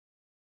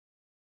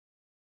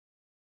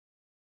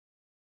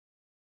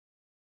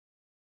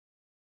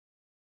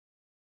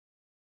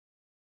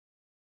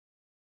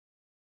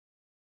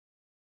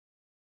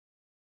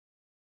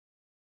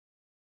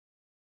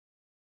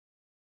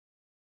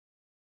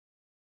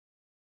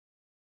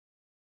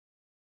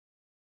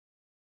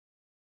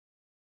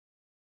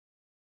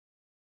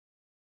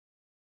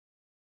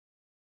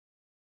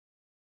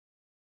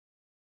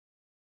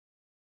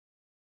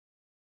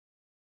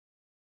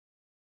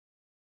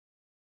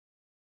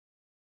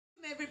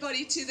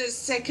Everybody to the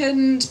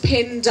second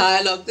pen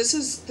dialogue. This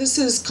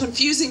is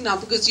confusing now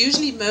because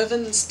usually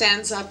Mervyn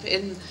stands up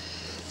in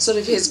sort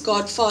of his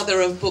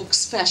godfather of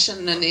books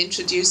fashion and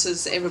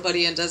introduces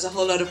everybody and does a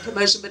whole lot of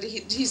promotion, but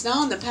he's now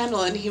on the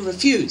panel and he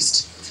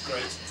refused. That's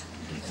great.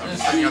 I'm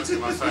just standing up to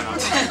get my phone out.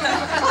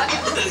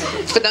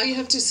 But now you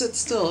have to sit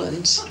still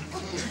and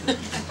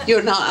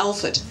you're now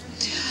Alfred.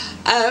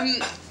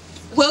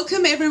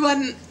 Welcome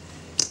everyone.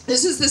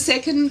 This is the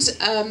second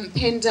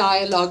pen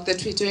dialogue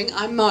that we're doing.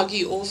 I'm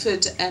Margie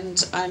Orford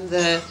and I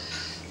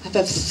have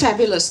a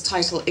fabulous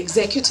title,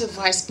 Executive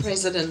Vice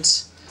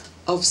President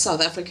of South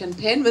African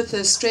Pen, with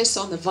a stress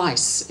on the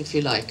vice, if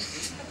you like.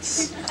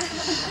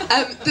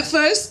 The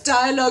first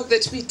dialogue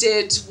that we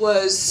did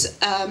was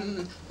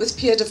with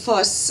Pierre de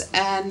Vos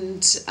and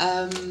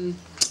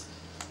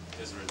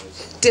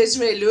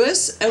Desiree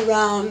Lewis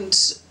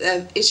around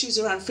issues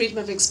around freedom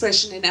of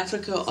expression in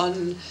Africa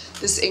on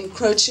this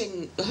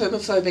encroaching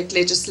homophobic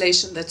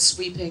legislation that's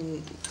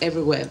sweeping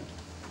everywhere.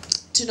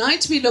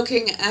 Tonight we're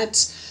looking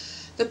at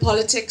the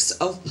politics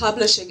of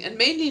publishing, and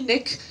mainly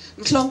Niq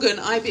Mhlongo and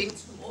I, being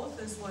two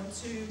authors, want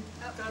to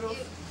start off.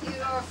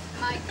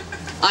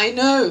 I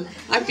know,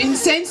 I've been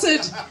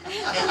censored.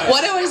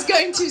 What I was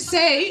going to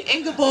say,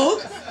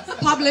 Ingeborg,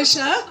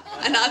 publisher,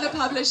 and other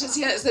publishers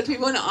here, is that we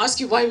want to ask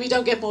you why we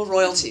don't get more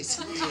royalties.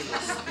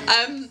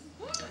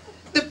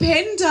 The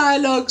pen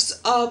dialogues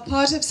are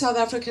part of South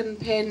African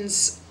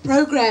Pen's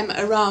program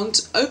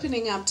around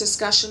opening up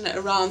discussion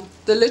around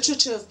the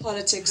literature of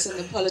politics and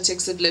the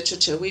politics of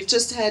literature. We've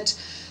just had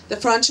the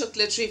Franschhoek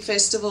Literary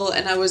Festival,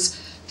 and I was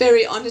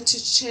very honored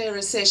to chair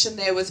a session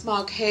there with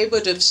Mark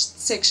Haywood of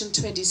Section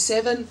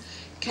 27,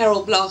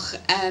 Carol Bloch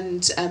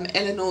and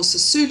Eleanor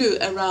Sisulu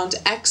around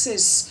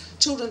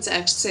children's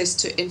access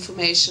to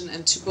information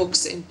and to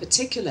books in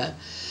particular.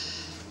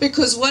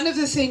 Because one of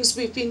the things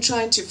we've been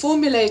trying to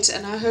formulate,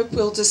 and I hope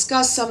we'll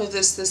discuss some of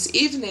this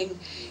evening,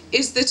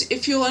 is that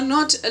if you are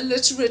not a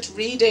literate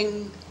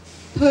reading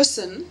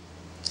person,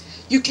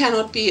 you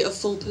cannot be a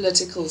full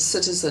political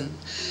citizen.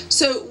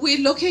 So we're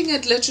looking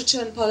at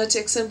literature and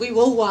politics, and we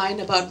will whine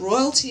about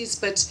royalties,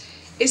 but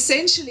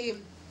essentially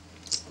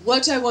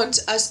what I want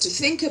us to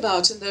think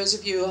about, and those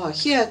of you who are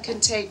here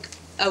can take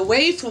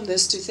away from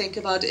this to think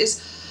about,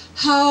 is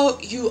how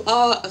you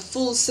are a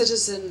full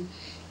citizen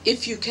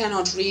if you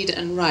cannot read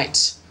and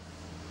write.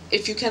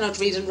 If you cannot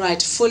read and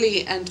write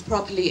fully and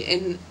properly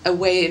in a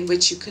way in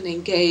which you can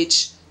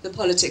engage the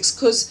politics.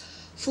 Because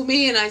for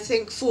me, and I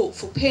think for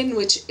PEN,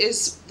 which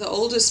is the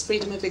oldest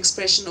freedom of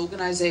expression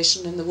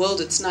organization in the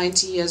world, it's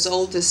 90 years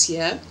old this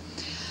year,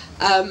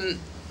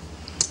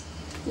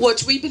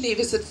 what we believe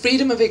is that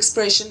freedom of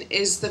expression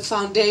is the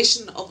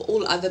foundation of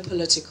all other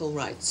political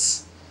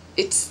rights.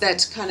 It's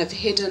that kind of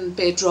hidden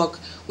bedrock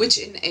which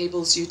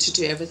enables you to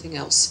do everything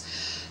else.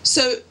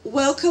 So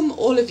welcome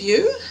all of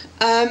you.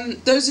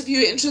 Those of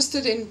you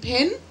interested in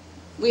PEN,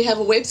 we have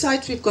a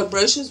website, we've got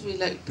brochures, we're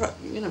like,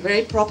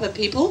 very proper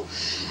people.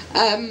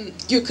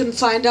 You can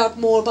find out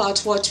more about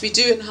what we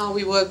do and how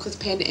we work with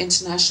PEN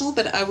International,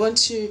 but I want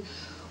to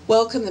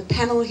welcome the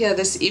panel here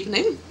this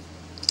evening.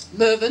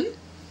 Mervyn,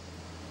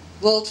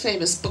 world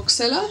famous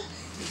bookseller,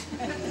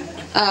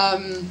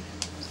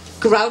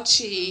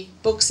 grouchy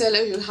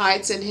bookseller who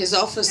hides in his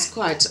office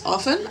quite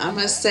often, I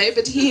must say,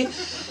 but he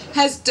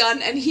has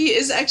done, and he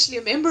is actually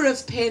a member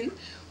of PEN.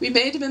 We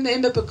made him a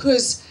member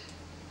because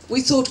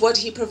we thought what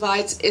he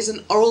provides is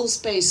an oral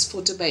space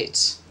for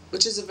debate,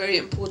 which is a very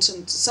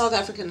important South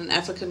African and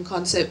African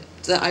concept,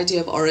 the idea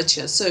of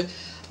orature. So,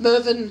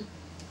 Mervyn,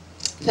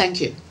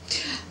 thank you.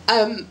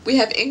 We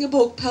have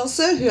Ingeborg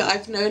Pelser, who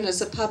I've known as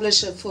a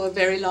publisher for a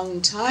very long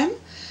time.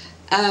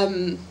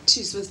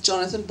 She's with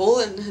Jonathan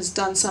Ball and has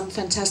done some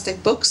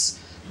fantastic books.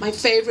 My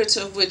favorite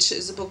of which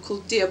is a book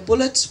called Dear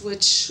Bullet,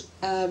 which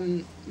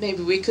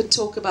maybe we could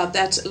talk about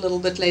that a little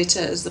bit later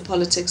as the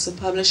politics of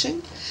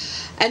publishing.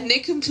 And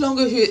Niq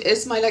Mhlongo, who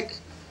is my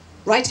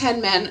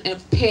right-hand man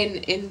of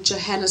PEN in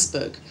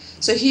Johannesburg.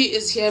 So he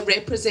is here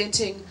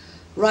representing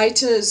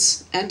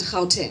writers and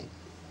Gauteng,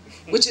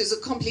 which is a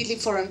completely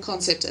foreign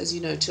concept, as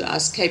you know, to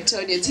us Cape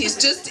Townians. He's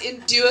just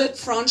endured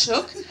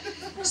Franschhoek,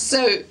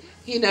 so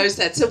he knows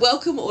that. So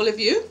welcome all of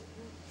you.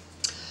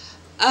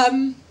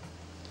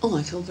 Oh,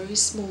 I feel very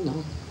small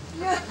now.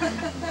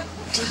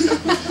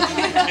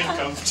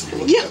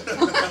 Uncomfortable. Yeah.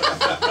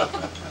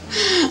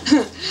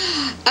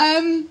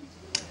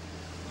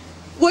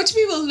 What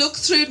we will look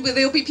through,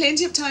 there will be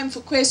plenty of time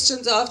for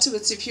questions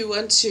afterwards if you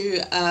want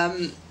to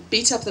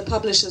beat up the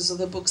publishers or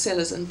the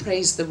booksellers and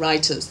praise the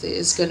writers. There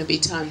is going to be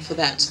time for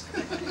that.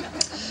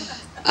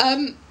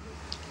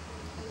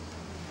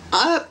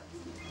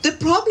 The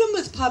problem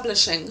with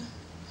publishing,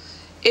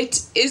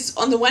 it is,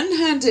 on the one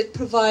hand, it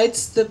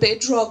provides the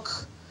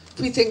bedrock,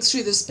 we think,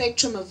 through the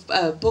spectrum of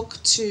book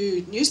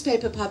to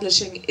newspaper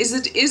publishing,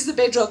 it is the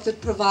bedrock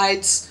that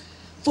provides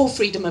for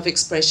freedom of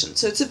expression.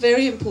 So it's a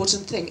very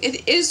important thing.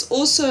 It is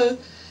also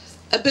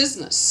a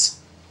business.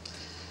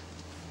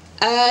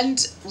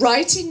 And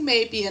writing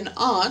may be an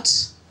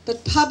art,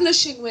 but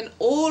publishing, when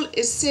all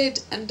is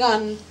said and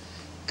done,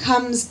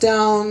 comes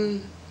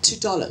down to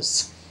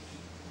dollars.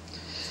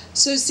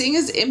 So seeing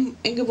as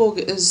Ingeborg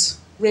is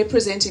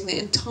representing the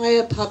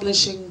entire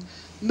publishing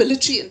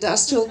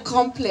military-industrial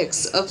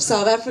complex of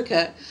South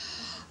Africa,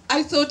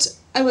 I thought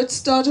I would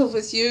start off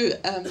with you,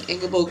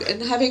 Ingeborg,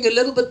 and having a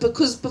little bit,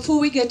 because before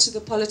we get to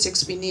the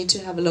politics, we need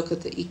to have a look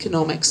at the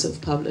economics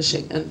of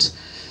publishing. And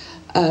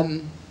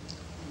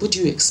would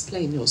you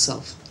explain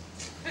yourself?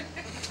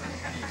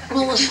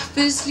 Well,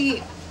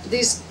 firstly,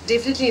 there's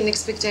definitely an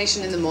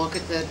expectation in the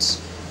market that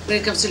when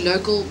it comes to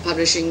local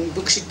publishing,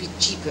 books should be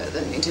cheaper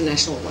than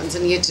international ones,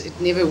 and yet it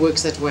never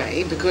works that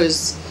way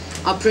because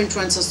our print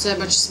runs are so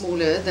much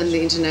smaller than the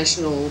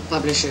international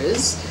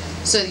publishers.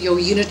 So your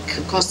unit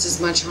cost is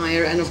much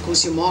higher, and of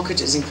course your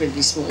market is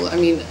incredibly small. I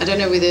mean, I don't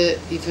know whether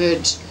you've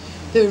heard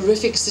the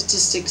horrific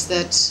statistics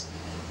that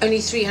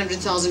only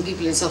 300,000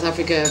 people in South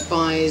Africa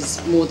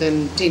buys more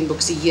than 10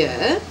 books a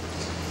year,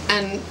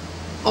 and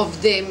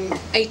of them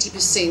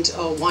 80%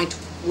 are white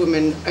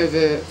women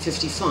over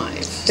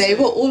 55. They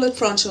were all at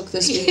Franschhoek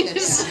this weekend.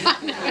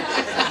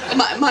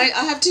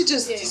 I have to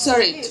just,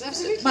 sorry,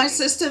 Yes, my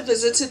sister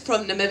visited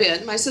from Namibia,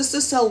 and my sister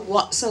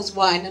sells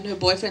wine and her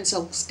boyfriend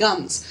sells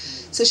guns.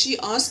 So she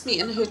asked me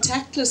in her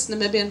tactless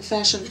Namibian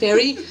fashion,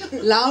 very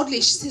loudly,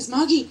 she says,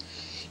 Margie,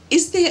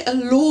 is there a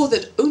law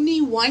that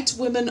only white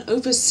women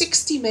over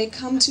 60 may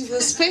come to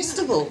this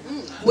festival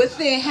with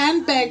their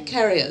handbag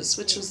carriers,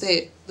 which was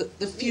the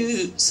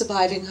few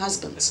surviving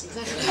husbands?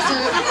 Exactly.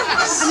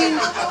 So,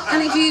 I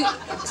mean, and if you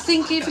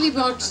think carefully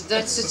about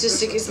that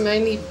statistic, it's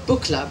mainly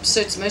book clubs, so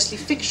it's mostly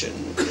fiction.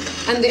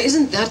 And there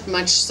isn't that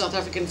much South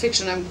African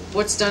fiction. And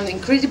what's done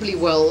incredibly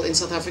well in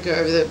South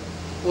Africa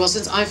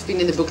since I've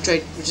been in the book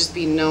trade, which has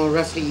been now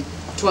roughly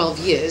 12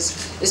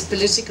 years, is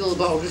political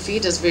biography,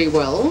 does very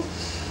well.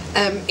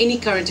 Any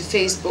current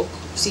affairs book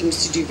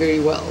seems to do very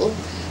well.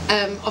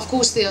 Of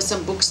course, there are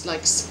some books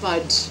like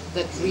Spud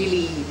that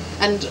really,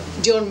 and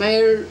John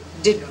Mayer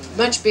did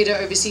much better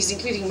overseas,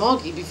 including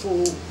Margie,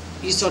 before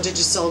you started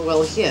to sell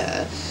well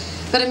here.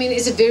 But I mean,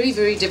 it's a very,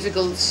 very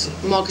difficult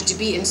market to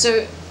be in.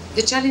 So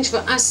the challenge for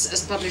us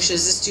as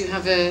publishers is to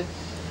have a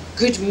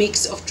good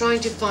mix of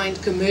trying to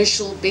find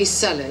commercial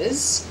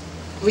bestsellers,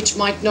 which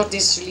might not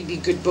necessarily be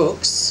good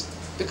books,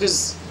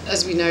 because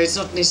as we know, it's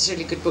not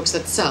necessarily good books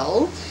that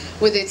sell.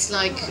 Whether it's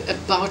like a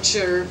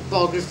Boucher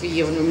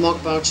biography or a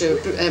Mark Boucher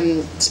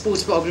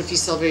sports biography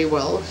sell very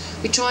well.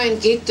 We try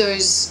and get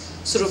those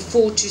sort of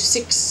 4 to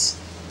 6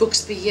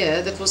 books per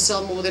year that will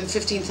sell more than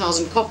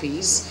 15,000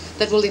 copies,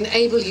 that will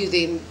enable you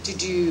then to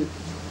do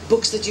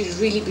books that you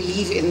really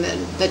believe in,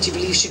 that you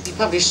believe should be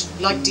published,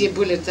 like Dear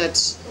Bullet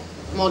that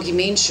Margie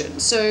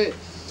mentioned. So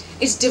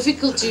it's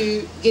difficult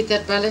to get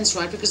that balance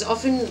right, because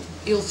often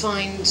you'll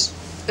find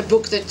a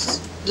book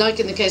that, like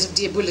in the case of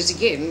Dear Bullet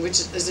again, which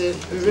is a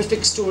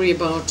horrific story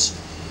about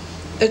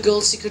a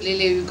girl,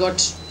 Sikulele, who got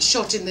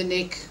shot in the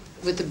neck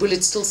with the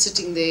bullet still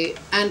sitting there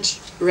and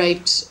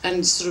raped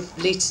and sort of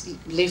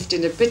left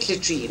in a pit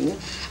latrine.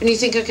 And you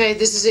think, okay,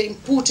 this is an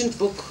important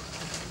book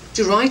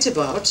to write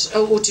about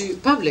or to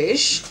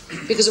publish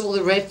because of all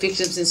the rape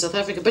victims in South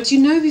Africa. But you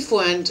know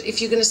beforehand,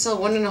 if you're going to sell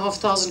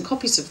 1,500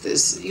 copies of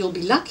this, you'll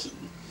be lucky,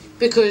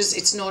 because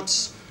it's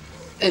not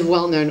a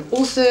well-known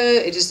author,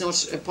 it is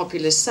not a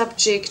popular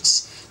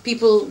subject,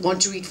 people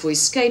want to read for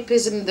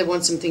escapism, they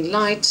want something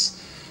light,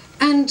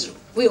 and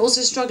we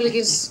also struggle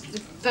against the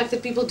fact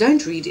that people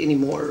don't read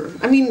anymore.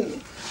 I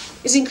mean,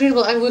 it's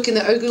incredible. I work in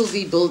the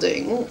Ogilvy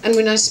building, and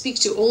when I speak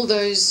to all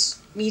those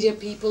media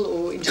people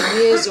or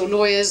engineers or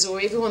lawyers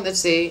or everyone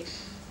that's there,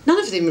 none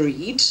of them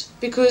read,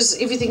 because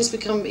everything's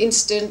become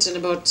instant and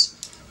about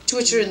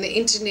Twitter and the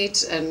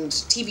internet and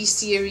TV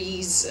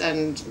series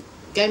and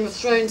Game of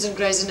Thrones and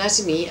Grey's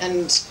Anatomy,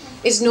 and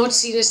it's not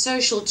seen as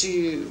social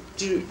to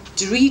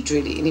read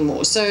really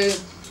anymore. So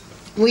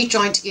we're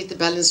trying to get the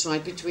balance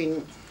right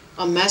between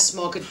our mass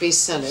market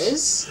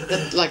bestsellers,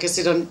 that, like I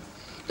said, are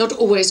not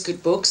always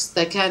good books.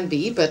 They can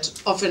be,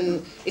 but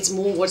often it's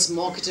more what's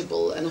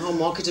marketable and how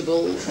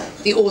marketable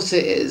the author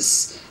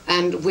is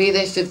and where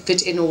they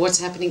fit in or what's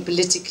happening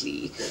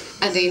politically,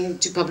 and then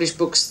to publish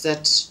books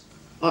that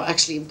are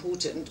actually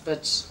important,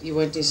 but you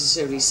won't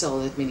necessarily sell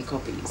that many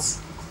copies.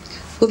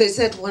 Well, there's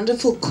that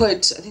wonderful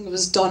quote, I think it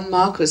was Don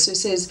Marcus, who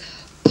says,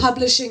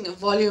 publishing a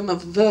volume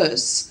of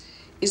verse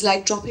is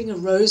like dropping a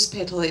rose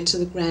petal into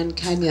the Grand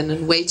Canyon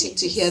and waiting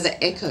to hear the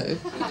echo.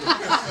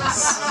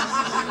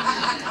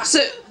 So,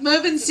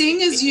 Mervyn,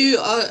 seeing as you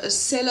are a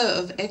seller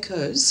of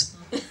echoes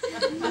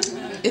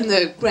in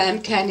the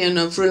Grand Canyon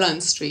of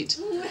Roland Street,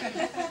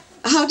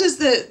 how does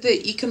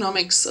the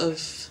economics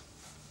of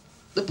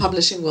the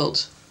publishing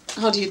world,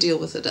 how do you deal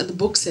with it, and the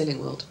book-selling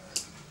world?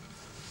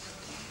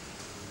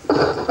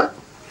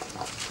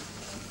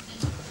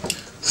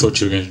 Thought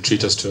you were going to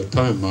treat us to a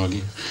poem,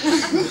 Margie.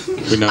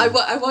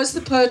 I was the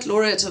poet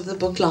laureate of the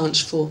book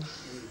lounge for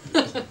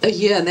a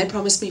year, and they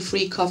promised me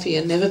free coffee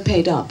and never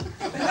paid up.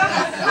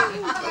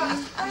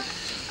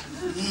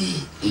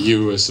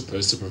 You were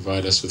supposed to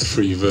provide us with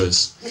free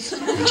verse,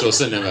 which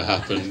also never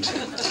happened.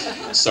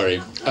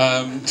 Sorry.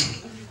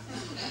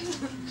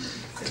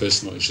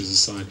 Personal issues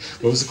aside.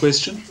 What was the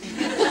question?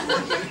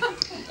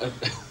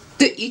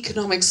 The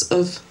economics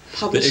of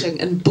publishing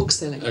and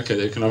bookselling. Okay,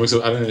 the economics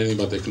of, I don't know anything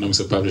about the economics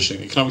of publishing.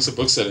 The economics of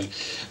bookselling,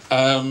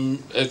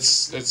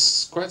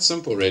 it's quite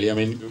simple, really. I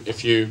mean,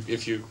 if you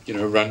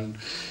run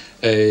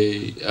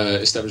a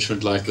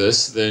establishment like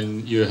this,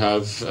 then you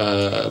have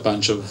a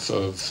bunch of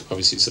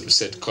obviously sort of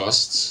set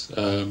costs.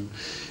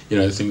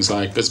 Things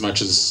like, as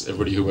much as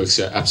everybody who works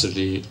here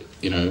absolutely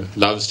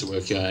loves to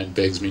work here and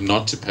begs me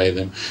not to pay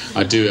them,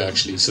 I do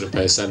actually sort of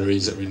pay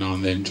salaries every now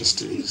and then, just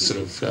to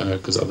sort of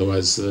because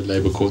otherwise the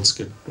labour courts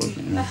get.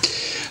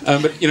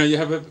 But you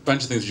have a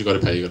bunch of things that you've got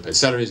to pay. You've got to pay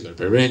salaries, you've got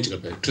to pay rent, you've got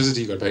to pay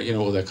electricity, you've got to pay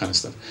all that kind of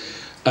stuff,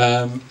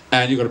 and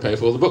you've got to pay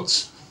for all the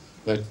books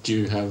that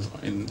you have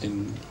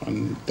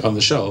on the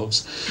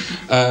shelves,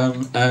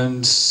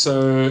 and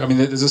so I mean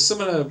there's a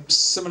similar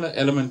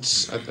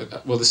element.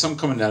 Well, there's some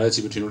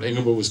commonality between what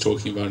Ingeborg was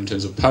talking about in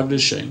terms of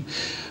publishing,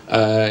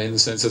 in the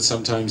sense that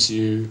sometimes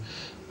you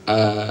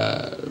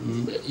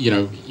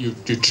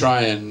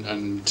try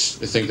and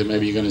think that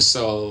maybe you're going to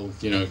sell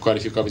quite a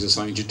few copies of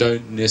something that you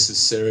don't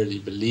necessarily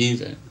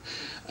believe in,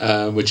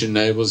 which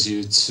enables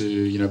you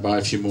to buy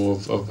a few more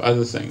of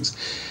other things.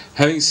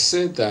 Having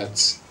said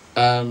that.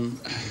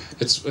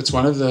 It's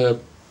one of the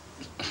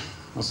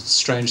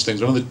strange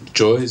things. One of the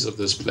joys of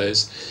this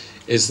place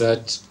is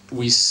that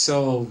we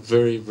sell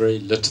very, very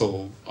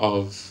little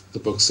of the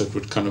books that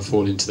would kind of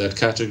fall into that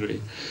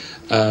category.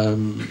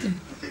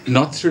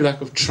 Not through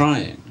lack of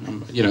trying,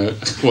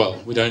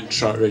 well, we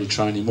don't really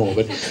try anymore.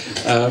 But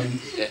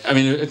I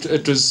mean,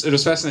 it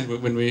was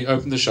fascinating when we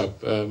opened the shop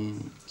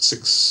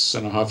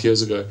 6.5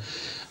 years ago.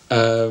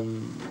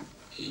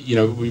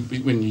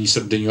 When you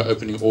sort of doing your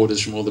opening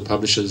orders from all the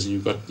publishers, and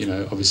you've got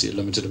obviously a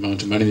limited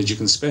amount of money that you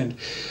can spend,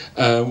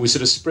 we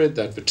sort of spread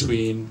that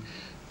between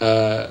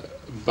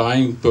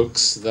buying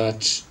books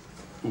that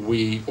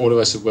all of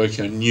us who work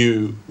here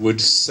knew would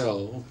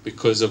sell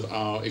because of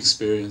our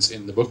experience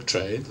in the book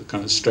trade, the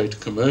kind of straight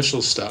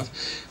commercial stuff,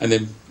 and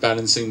then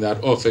balancing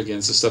that off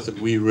against the stuff that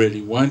we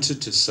really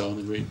wanted to sell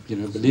and we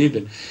believed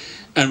in.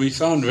 And we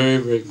found very,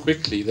 very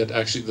quickly that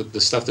actually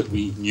the stuff that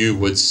we knew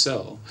would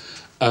sell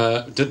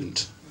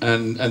didn't,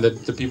 and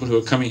that the people who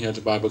were coming here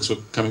to buy books were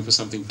coming for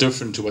something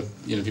different to what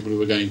people who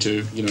were going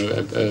to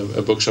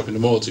a bookshop in the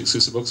mall to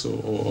exclusive books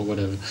or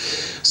whatever.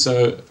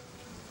 So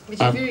if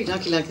you're very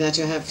lucky like that,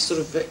 you have sort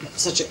of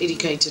such an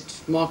educated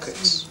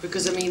market,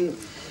 because I mean,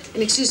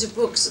 in exclusive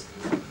books,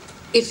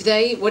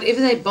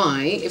 whatever they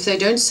buy, if they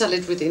don't sell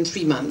it within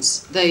 3 months,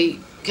 they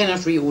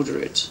cannot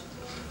reorder it.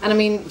 And I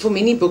mean, for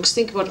many books,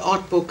 think about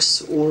art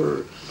books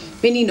or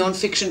many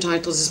non-fiction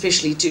titles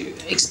especially do,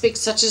 expect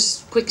such a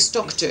quick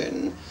stock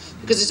turn,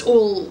 because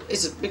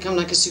it's become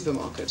like a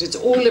supermarket. It's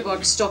all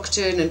about stock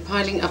turn and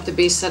piling up the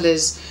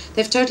bestsellers.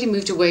 They've totally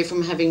moved away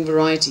from having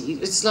variety.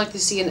 It's like the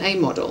C&A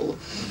model.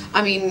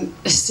 I mean,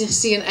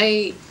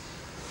 C&A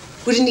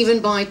wouldn't even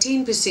buy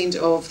 10%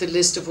 of the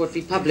list of what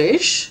we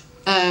publish,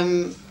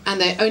 and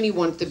they only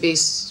want the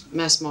best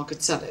mass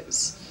market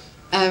sellers.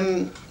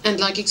 And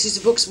like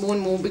exclusive books, more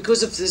and more,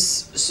 because of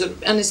this sort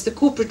of, and it's the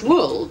corporate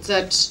world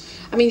that,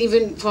 I mean,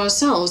 even for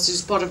ourselves,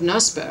 as part of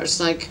NASPA, it's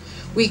like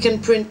we can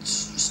print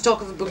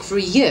stock of a book for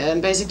a year,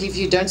 and basically if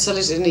you don't sell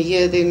it in a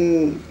year,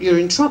 then you're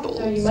in trouble.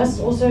 So you must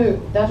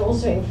that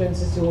also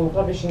influences your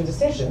publishing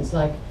decisions,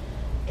 like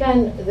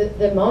can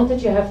the amount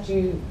that you have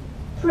to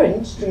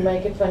print to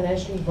make it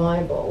financially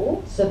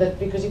viable, so that,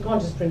 because you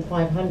can't just print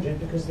 500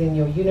 because then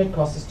your unit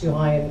cost is too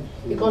high and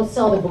you can't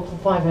sell the book for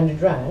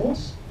 500 rand.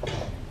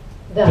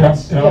 Can I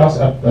ask,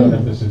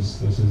 if this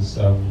is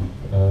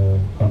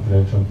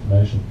confidential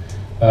information,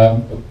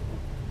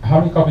 how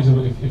many copies of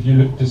if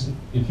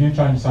you're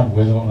trying to decide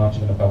whether or not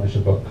you're going to publish a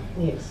book?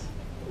 Yes.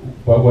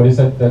 What is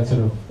that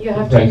sort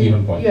of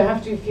break-even point? You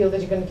have to feel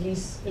that you can at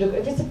least look.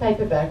 If it's a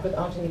paperback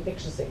without any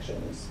picture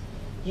sections,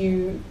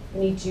 you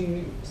need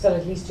to sell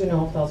at least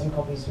 2,500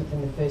 copies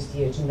within the first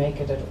year to make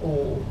it at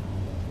all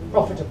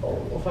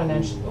profitable or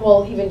financially,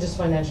 well, even just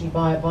financially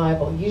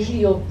viable. Usually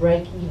your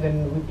break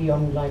even would be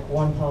on like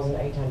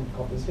 1,800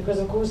 copies, because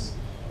of course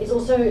it's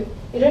also,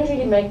 you don't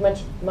really make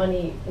much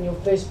money in your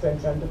first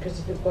print run, because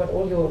if you've got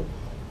all your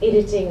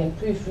editing and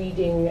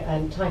proofreading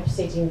and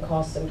typesetting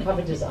costs and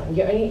cover design,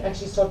 you only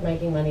actually start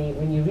making money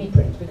when you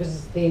reprint, because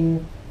it's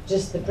then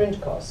just the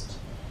print cost.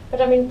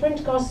 But I mean,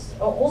 print costs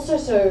are also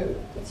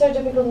it's so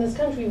difficult in this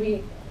country.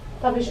 We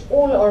publish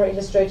all our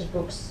illustrated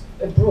books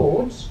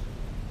abroad,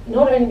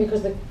 not only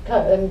because the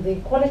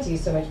quality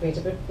is so much better,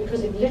 but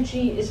because it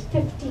literally is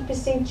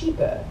 50%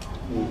 cheaper.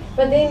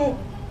 But then,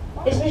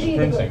 especially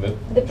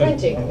the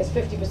printing is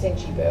 50%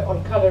 cheaper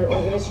on colour or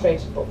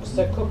illustrated books,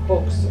 so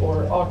cookbooks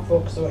or art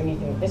books or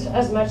anything. It's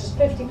as much as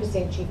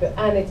 50% cheaper,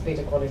 and it's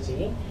better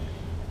quality.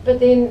 But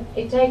then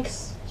it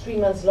takes 3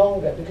 months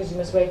longer because you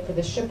must wait for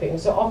the shipping.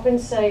 So often,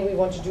 say we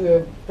want to do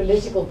a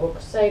political book,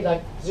 say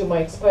like Zuma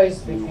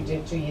Exposed, which we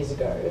did 2 years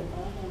ago,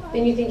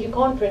 then you think you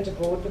can't print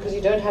abroad because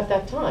you don't have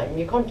that time.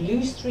 You can't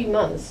lose 3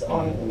 months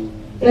on...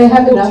 They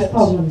have enough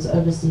problems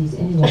overseas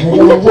anyway. They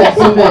don't have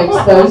Zuma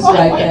Exposed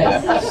right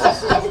there.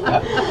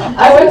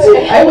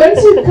 I want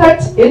to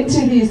cut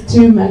into these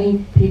two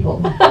money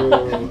people.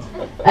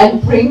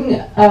 and bring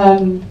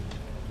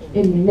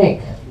in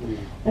Niq.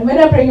 And when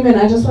I bring him in,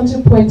 I just want to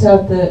point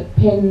out the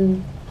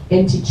pen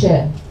empty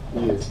chair,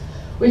 Yes.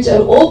 which at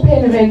all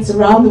pen events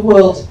around the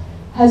world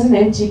has an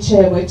empty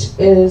chair, which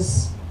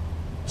is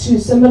to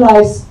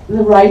symbolize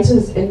the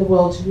writers in the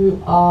world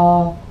who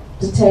are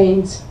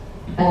detained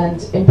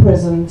and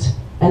imprisoned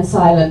and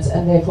silent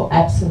and therefore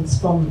absent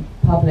from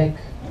the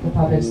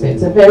public sphere.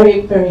 It's a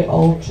very, very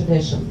old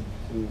tradition.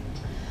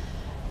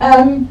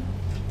 And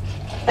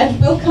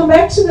we'll come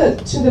back to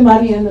the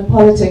money and the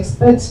politics,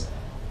 but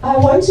I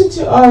wanted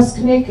to ask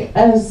Niq,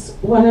 as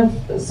one of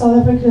South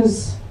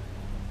Africa's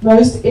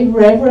most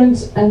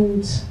irreverent,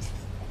 and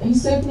he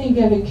certainly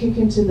gave a kick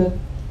into the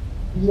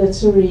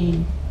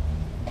literary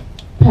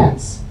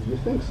pants. You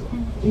think so?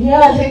 Yeah,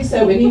 I think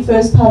so, when he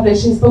first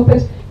published his book.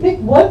 But Niq,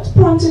 what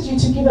prompted you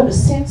to give up a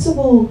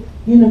sensible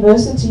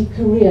university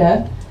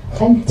career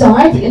and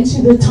dive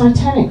into the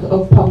Titanic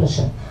of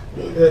publishing?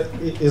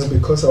 It is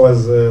because I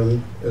was a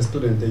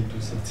student at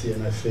UCT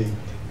and I failed.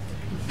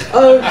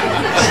 Oh.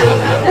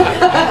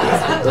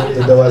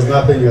 So there was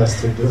nothing else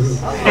to do.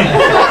 So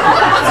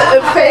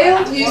a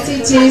failed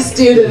UCT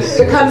student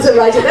becomes a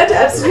writer. That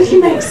absolutely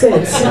makes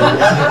sense. No,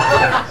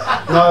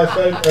 I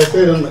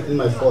failed in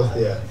my fourth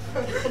year,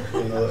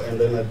 you know, and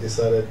then I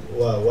decided,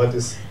 wow,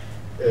 what's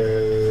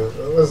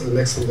the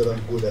next thing that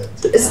I'm good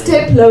at? A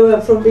step lower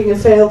from being a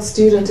failed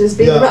student is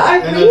being. Yeah, I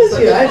agree with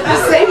you. I have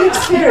the same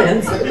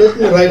experience. Let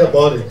me write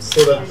about it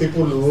so that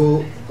people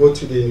who go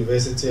to the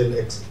university and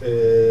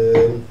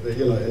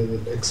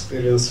and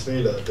experience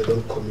failure, they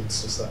don't commit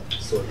suicide.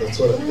 So that's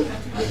what I did.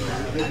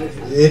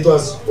 It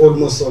was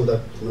almost all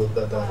that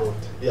that I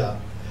wrote. Yeah,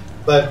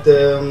 but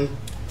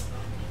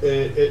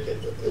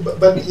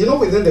you know,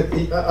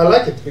 within I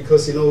like it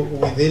because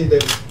within the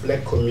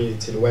black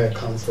community where I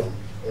come from.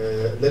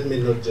 Let me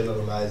not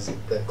generalize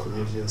that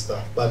community and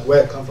stuff, but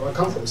where I come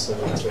from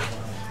Sloman.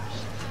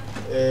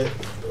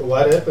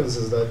 What happens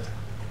is that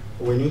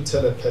when you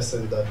tell a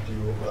person that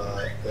you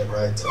are a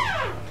writer,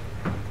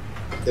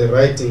 the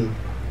writing,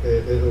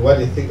 what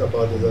they think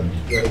about is that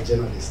you are a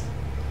journalist.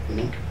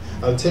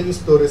 I'll tell you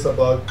stories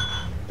about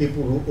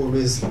people who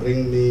always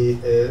bring me,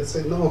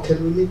 say, no,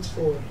 can we meet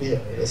for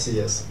beer? I say,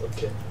 yes,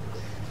 okay.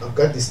 I've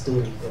got this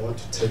story, I want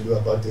to tell you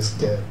about this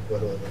girl,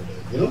 whatever,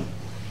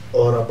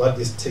 or about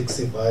this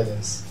taxi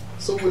violence.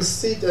 So we'll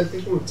sit and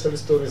people will tell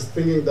stories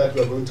thinking that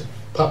we're going to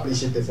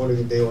publish it the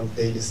following day on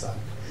Daily Sun.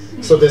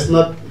 So there's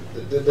nothing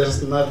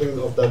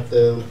of that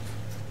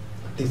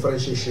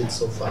differentiation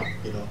so far,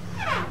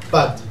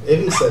 But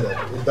having said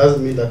that, it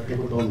doesn't mean that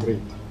people don't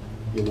read,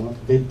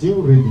 They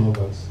do read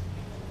novels.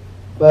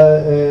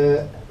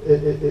 But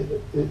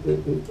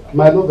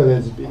my novel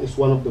is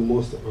one of the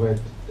most read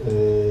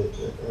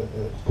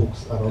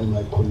books around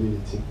my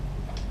community.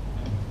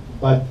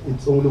 But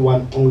it's only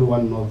one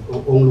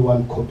novel, only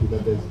one copy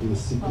that has been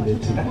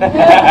circulating.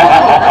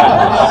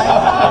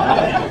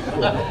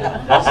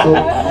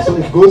 So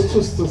it goes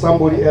to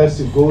somebody else.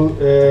 You go,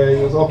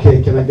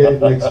 okay, can I get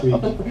it next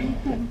week?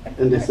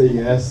 And they say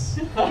yes.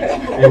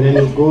 And then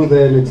you go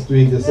there next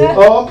week. They say,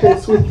 oh, okay,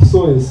 it's with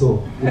so and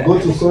so. You go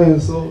to so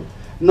and so.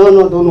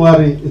 No, don't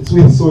worry, it's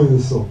with so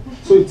and so.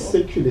 So it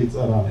circulates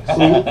around.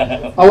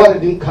 So our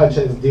reading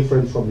culture is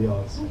different from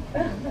yours,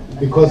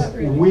 because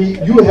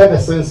you have a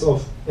sense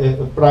of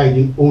pride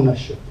in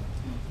ownership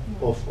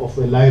of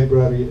a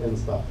library and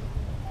stuff.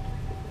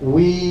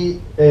 We,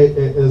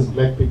 as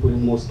black people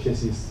in most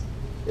cases,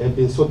 have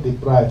been so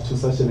deprived to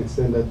such an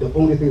extent that the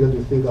only thing that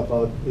we think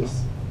about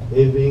is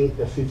having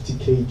a 50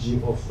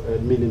 kg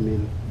of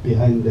mini-meal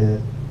behind the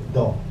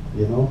door,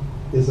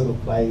 instead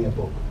of buying a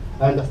book.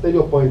 I understand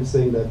your point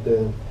saying that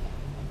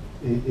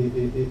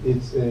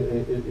it's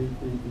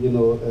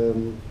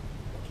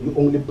you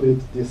only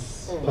print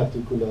this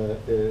particular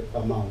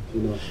amount,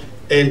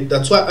 and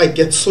that's why I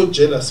get so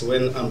jealous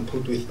when I'm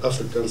put with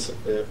Africans,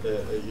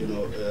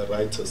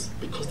 writers,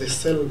 because they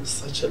sell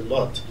such a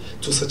lot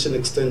to such an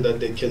extent that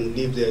they can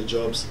leave their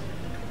jobs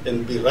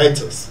and be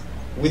writers.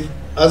 With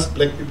us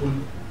black people,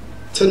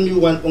 tell me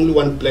only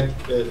one black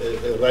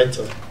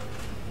writer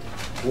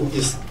who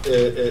is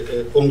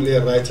only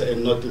a writer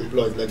and not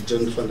employed, like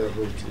John van der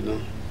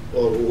Rohe,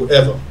 or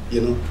whoever,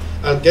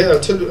 I'll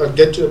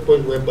get to a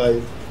point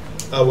whereby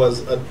I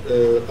was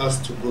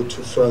asked to go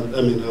to France. I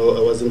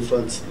was in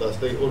France last.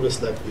 They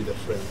always like me, the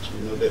French,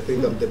 They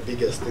think I'm the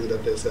biggest thing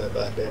that there's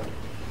ever been,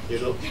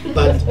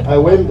 But I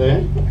went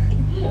there.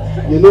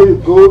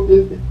 You go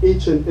in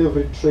each and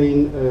every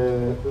train,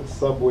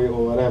 subway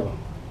or whatever.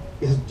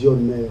 It's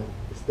John Mayer.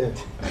 It's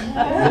that.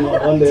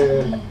 On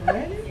the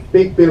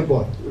big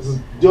billboard. This is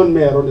John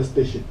Mayer on the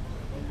station.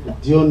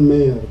 John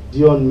Mayer,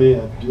 John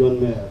Mayer, John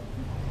Mayer.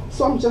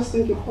 So I'm just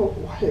thinking,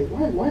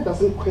 why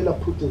doesn't Kwela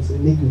put and say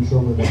Niq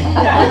Mhlongo there?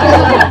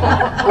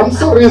 I'm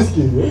so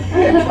risky,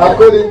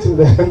 according to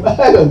them.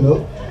 I don't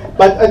know.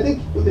 But I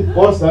think it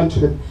boils down to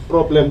the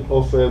problem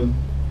of,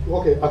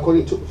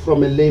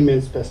 from a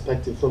layman's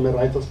perspective, from a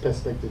writer's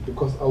perspective,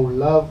 because I would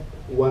love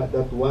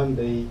that one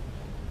day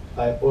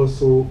I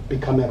also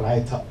become a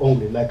writer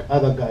only, like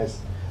other guys.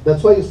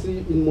 That's why you see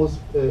in most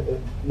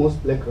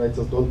black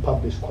writers don't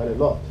publish quite a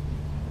lot,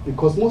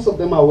 because most of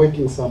them are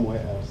working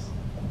somewhere else,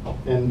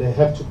 and they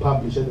have to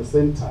publish at the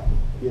same time,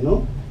 you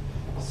know.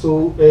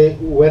 So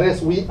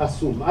whereas I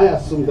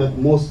assume that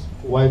most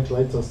white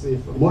writers,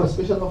 more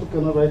especially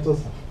African writers,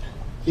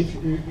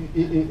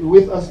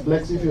 with us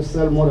blacks, if you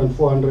sell more than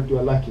 400, you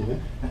are lucky.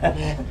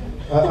 Eh?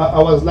 I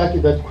was lucky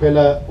that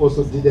Kwela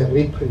also did a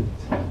reprint,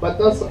 but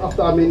that's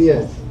after how many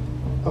years?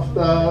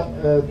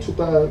 After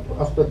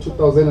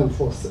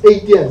 2004,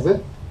 8 years. Eh?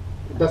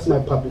 That's my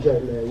publisher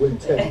will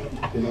tell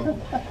you know.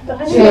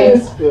 But I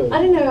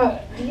don't know.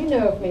 Do you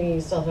know of many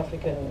South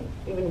African,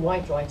 even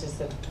white writers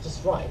that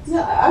just write?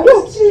 No, I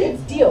was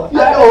It's deal.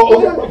 Yeah,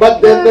 okay. But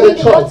they've got a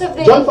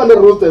choice. John van der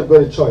Rohe have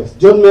got a choice.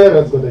 John Mayer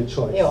has got a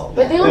choice. Yeah,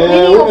 but there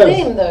aren't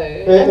many of them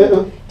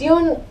though.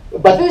 Dion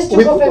first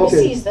took off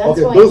overseas. That's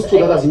why those two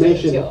that I've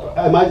mentioned.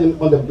 Imagine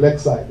on the black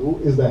side, who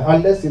is there?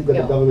 Unless you've got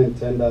a government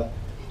tender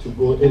to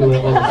go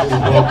anywhere else.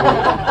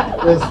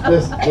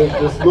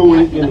 There's no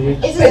way in which.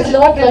 It's a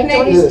lot like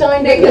Johnny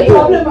Steinbeck. The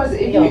problem was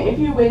if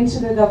you went to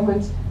the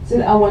government,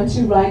 said I want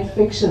to write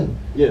fiction.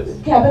 Yes.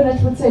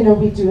 Cabinet would say no,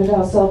 we do it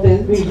ourselves.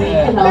 We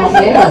can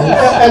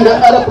And the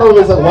other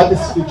problem is that what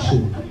is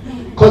fiction?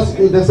 Because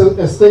there's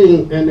a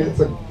saying, and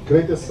it's a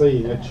greatest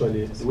saying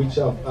actually, which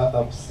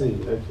I've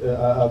seen,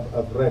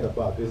 I've read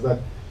about, is that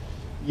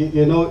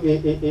you know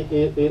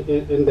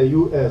in the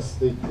U.S.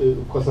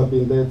 because I've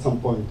been there at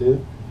some point.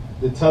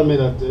 They tell me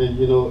that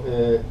you know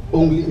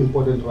only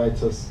important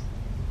writers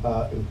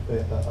are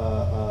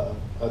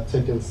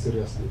taken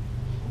seriously.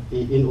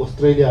 In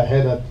Australia, I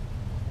heard that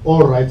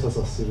all writers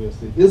are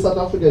seriously. In South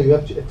Africa, you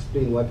have to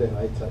explain what a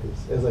writer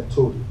is. As I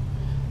told you,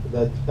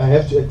 that I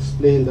have to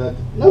explain that.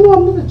 No,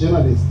 I'm not a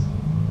journalist.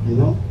 You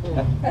know,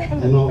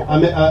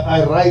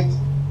 I write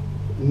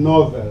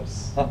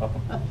novels.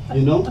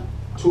 You know,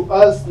 to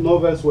us,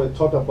 novels were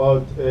taught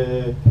about.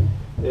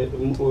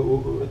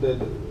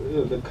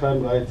 The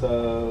crime writer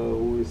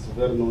who is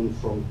very known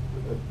from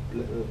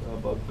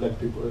about black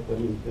people,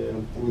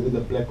 within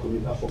the black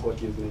community, I forgot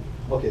his name.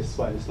 Okay, it's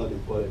fine, it's not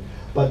important.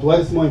 But what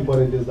is more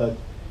important is that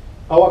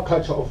our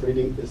culture of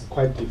reading is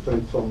quite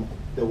different from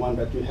the one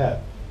that we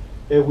have.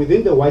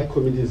 Within the white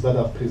communities that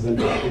I've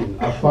presented in,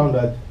 I found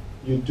that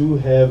you do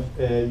have,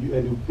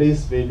 you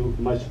place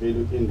much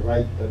value in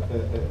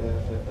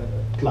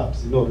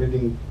clubs, you know,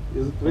 reading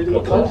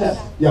clubs?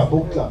 Yeah,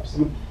 book clubs.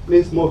 You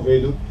place more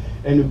value,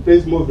 and you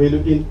place more value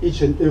in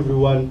each and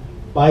everyone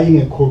buying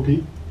a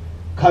copy,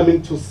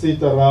 coming to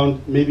sit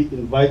around, maybe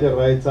invite a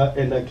writer,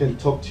 and I can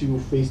talk to you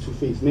face to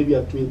face. Maybe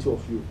 20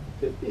 of you.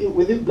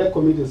 Within black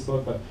communities, it's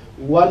not bad.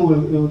 There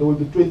will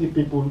be 20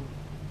 people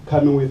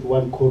coming with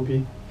one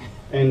copy,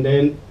 and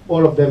then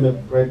all of them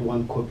have read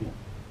one copy.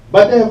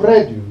 But they have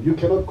read you. You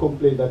cannot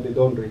complain that they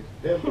don't read.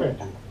 They have read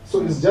you.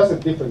 So it's just a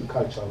different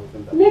culture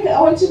within that. Niq, I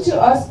wanted to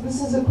ask,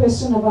 this is a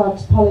question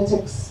about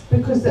politics,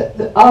 because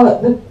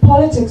the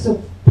politics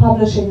of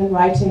publishing and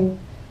writing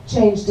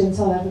changed in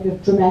South Africa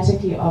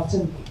dramatically after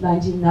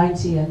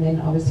 1990 and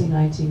then obviously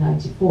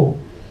 1994.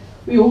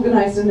 We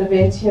organized an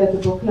event here at the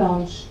Book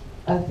Lounge,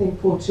 I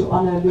think, to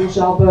honor Liu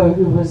Xiaobo,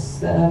 who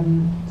was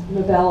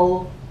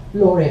Nobel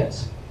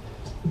laureate,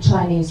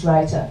 Chinese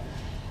writer.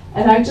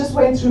 And I just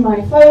went through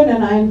my phone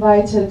and I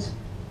invited,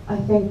 I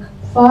think,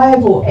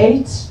 5 or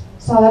 8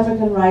 South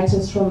African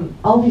writers from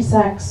Albie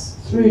Sachs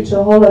through to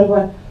a whole lot of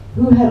one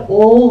who had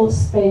all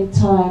spent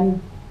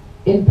time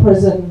in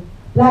prison,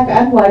 black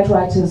and white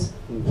writers,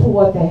 for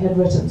what they had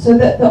written. So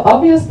the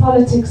obvious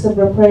politics of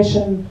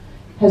repression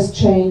has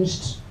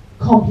changed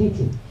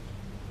completely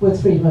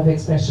with freedom of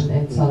expression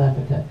in South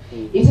Africa.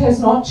 It has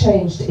not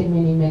changed in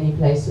many, many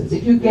places.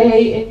 If you're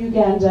gay in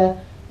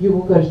Uganda, you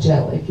will go to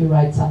jail if you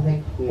write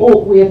something.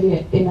 Or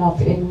weirdly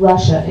enough, in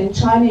Russia. In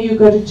China, you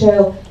go to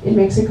jail. In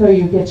Mexico,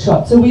 you get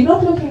shot. So we're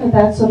not looking at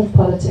that sort of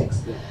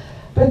politics.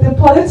 But the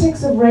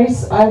politics of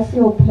race, I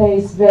feel,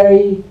 plays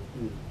very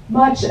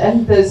much,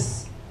 and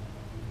this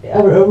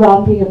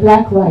around being a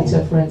black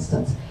writer, for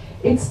instance.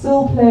 It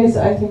still plays,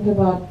 I think,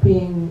 about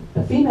being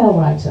a female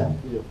writer.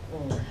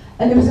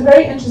 And there was a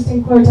very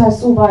interesting quote I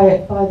saw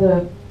by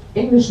the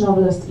English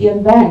novelist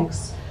Ian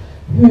Banks,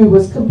 who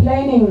was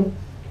complaining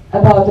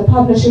about the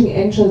publishing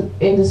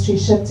industry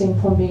shifting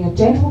from being a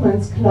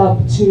gentleman's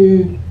club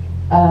to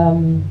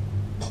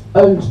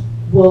owned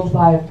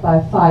worldwide by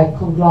 5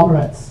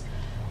 conglomerates.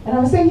 And I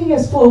was thinking,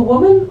 as for a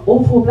woman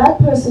or for a black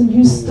person,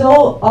 you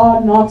still are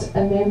not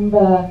a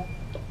member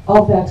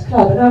of that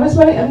club. And I was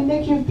wondering, I mean,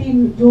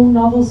 Niq, your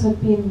novels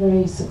have been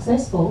very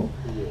successful.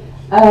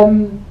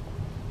 And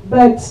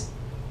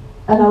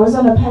I was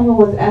on a panel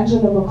with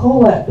Angela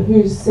McCullough,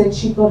 who said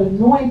she got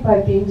annoyed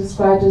by being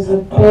described as the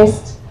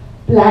best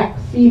black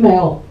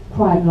female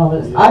crime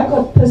novelist. I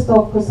got pissed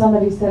off because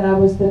somebody said I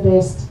was the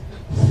best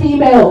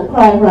female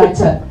crime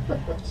writer.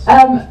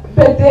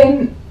 But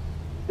then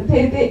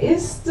there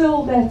is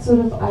still that sort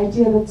of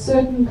idea that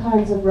certain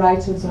kinds of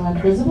writers are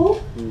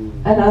invisible,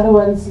 and other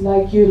ones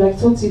like you, like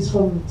Tsotsi's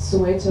from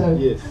Soweto,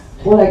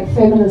 or like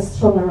feminists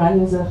from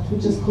Oranjezegt who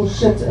just call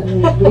shit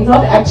and we're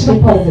not actually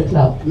part of the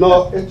club.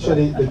 No,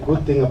 actually, the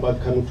good thing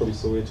about coming from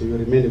Soweto, you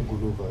remain a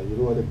Guluva. You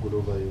know what a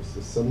Guluva is?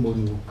 It's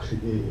somebody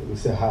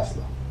who's a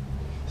hustler.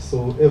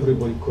 So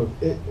everybody could.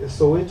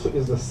 Soweto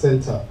is the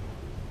center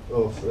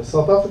of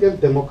South African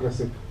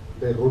democracy.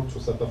 The road to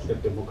South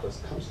African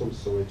democracy comes from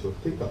Soweto.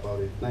 Think about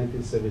it,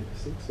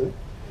 1976.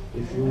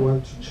 If you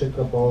want to check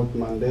about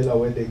Mandela,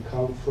 where they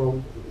come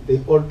from,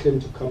 they all claim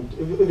to come,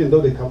 even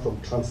though they come from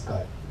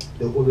Transkei,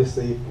 they always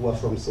say we're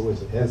from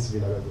Soweto, hence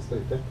Vilakazi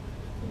Street,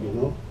 you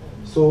know.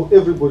 So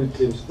everybody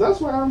claims, that's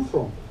where I'm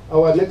from.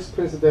 Our next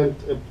president,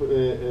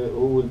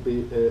 who will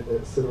be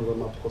Cyril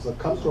Ramaphosa,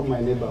 comes from my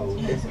neighborhood.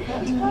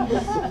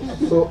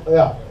 So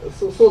yeah,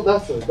 so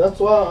that's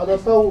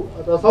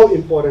how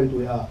important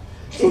we are.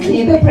 So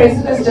the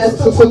president just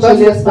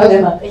Julius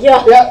Malema. Yeah.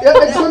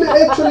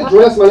 Actually,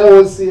 Julius Malema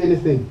won't see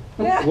anything.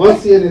 Won't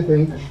see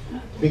anything,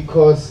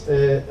 because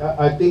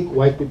I think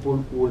white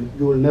people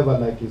you will never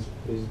like his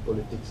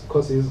politics,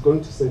 because he's going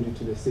to send you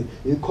to the sea.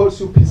 He calls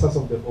you pieces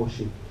of the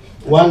ocean.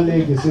 One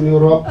leg is in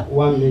Europe,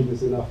 one leg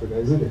is in Africa,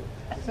 isn't it?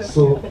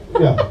 So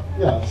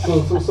yeah.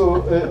 So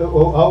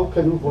how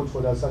can you vote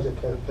for that such a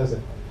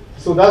person?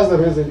 So that's the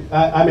reason.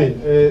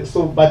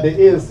 But the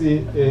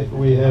ANC,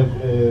 we have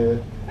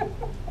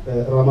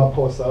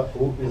Ramaphosa,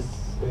 who is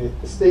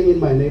staying in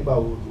my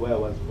neighborhood where I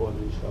was born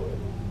in Shawela.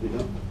 You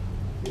know,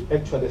 he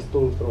actually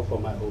stole throw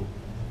from my home.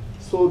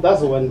 So that's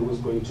the one who is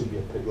going to be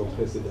your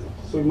president.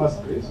 So you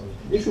must grace.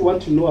 If you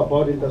want to know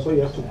about it, that's why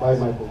you have to buy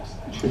my books.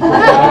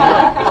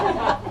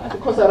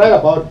 Because I write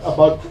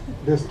about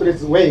the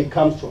streets where it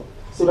comes from.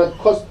 So that,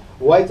 because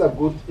whites are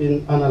good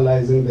in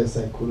analyzing the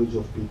psychology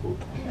of people.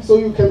 So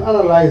you can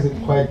analyze it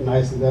quite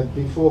nicely. That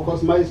before,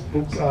 because my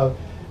books are,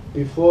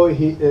 before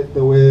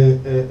there were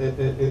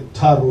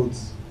tar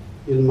roads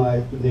in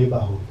my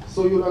neighborhood.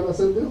 So you'll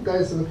understand, this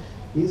guy,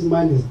 his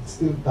mind is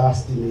still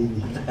dusty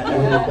maybe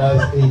when he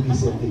does A, B,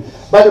 C, and D.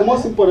 But the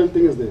most important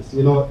thing is this,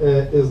 you know,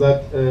 is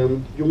that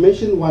you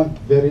mentioned one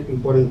very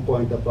important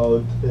point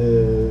about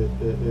the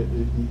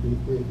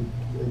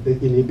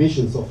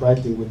inhibitions of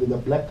writing within the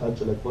black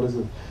culture, like for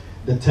instance,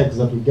 the text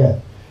that we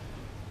get,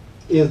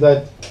 is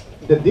that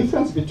the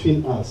difference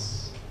between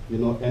us, you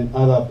know, and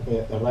other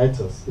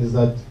writers is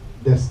that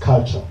there's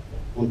culture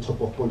on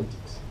top of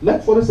politics.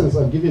 Like for instance,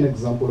 I'll give you an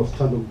example of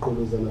Thando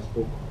Mqolo's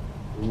book.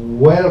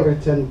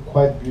 Well-written,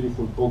 quite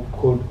beautiful book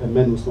called A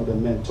Man Who's Not a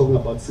Man, talking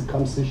about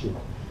circumcision.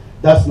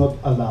 That's not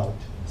allowed,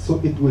 so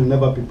it will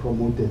never be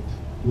promoted,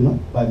 you know,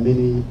 by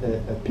many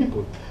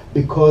people,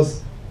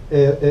 because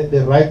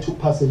the right to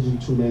passage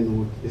into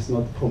manhood is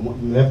not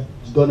promoted. You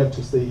don't have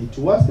to say it.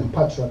 You are still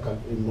patriarchal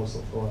in most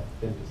of our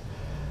areas.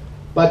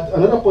 But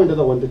another point that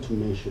I wanted to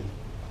mention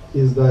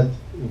is that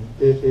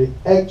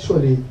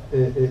actually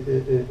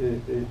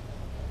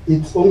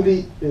it's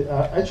only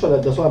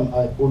actually that's why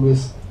I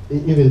always.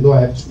 Even though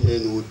I have to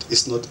manhood,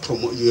 it's not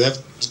promote. You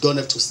don't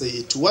have to say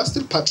it. We are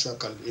still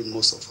patriarchal in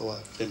most of our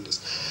families.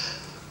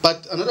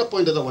 But another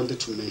point that I wanted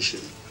to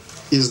mention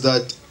is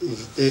that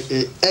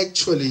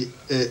actually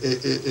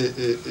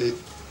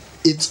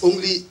it's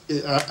only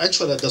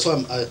actually that's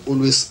why I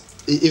always,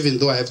 even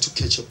though I have to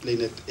catch a plane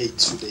at 8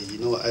 today, you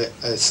know,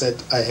 I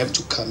said I have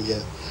to come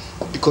here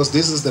because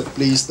this is the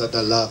place that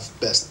I love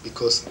best,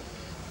 because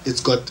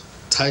it's got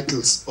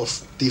titles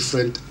of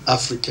different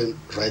African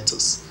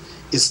writers.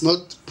 It's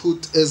not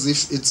put as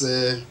if it's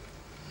a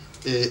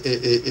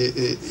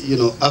you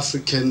know,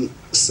 African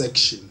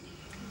section.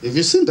 Have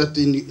you seen that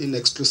in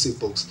exclusive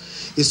books?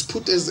 It's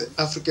put as an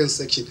African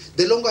section.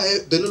 They no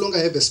longer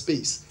have a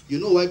space. You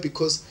know why?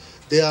 Because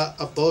there are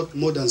about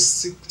more than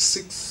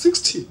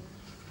 60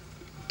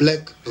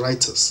 black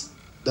writers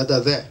that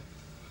are there.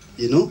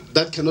 You know,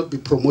 that cannot be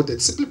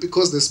promoted simply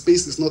because the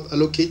space is not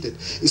allocated.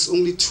 It's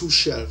only 2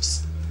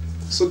 shelves.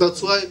 So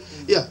that's why,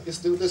 yeah, the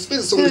space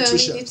is only 2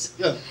 shelves.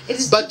 Yeah,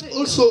 but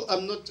also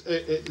I'm not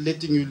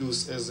letting you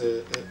lose as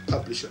a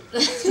publisher. I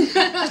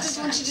just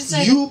want you to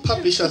say you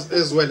publishers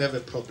as well have a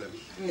problem.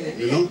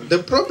 You know, the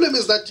problem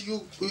is that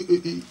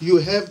you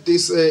have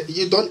this.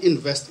 You don't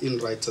invest in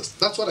writers.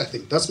 That's what I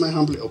think. That's my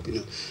humble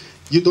opinion.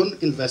 You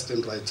don't invest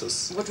in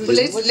writers.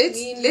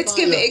 Let's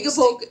give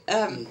Ingeborg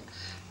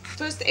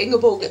first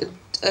Ingeborg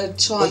a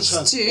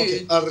chance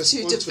to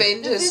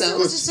defend herself. I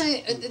was to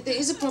say there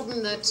is a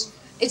problem that.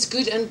 It's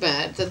good and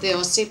bad that there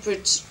are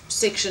separate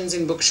sections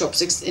in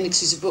bookshops, in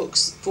exclusive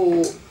books,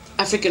 for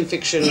African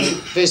fiction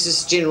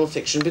versus general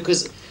fiction,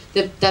 because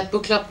that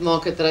book club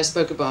market that I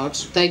spoke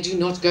about, they do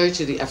not go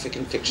to the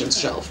African fiction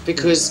shelf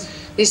because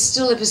there's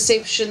still a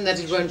perception that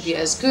it won't be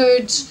as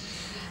good,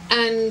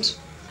 and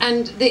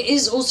there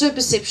is also a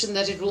perception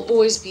that it will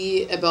always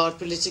be about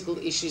political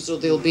issues, or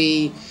there'll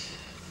be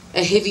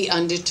a heavy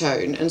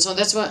undertone. And so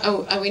that's why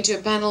I went to a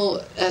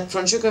panel at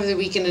Franschhoek over the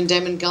weekend, and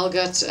Damon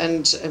Galgut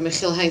and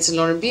Michiel Heinz and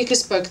Lauren Beeker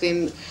spoke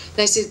then.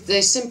 They said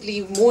they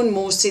simply more and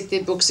more set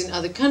their books in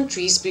other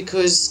countries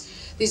because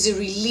there's a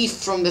relief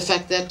from the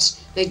fact that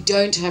they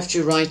don't have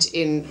to write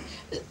in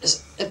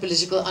a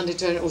political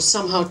undertone or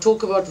somehow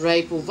talk about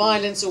rape or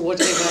violence or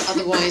whatever.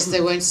 Otherwise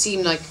they won't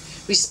seem like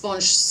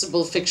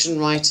responsible fiction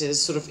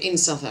writers sort of in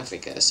South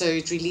Africa. So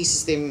it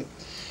releases them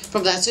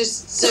from that.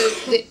 So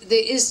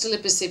there is still a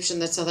perception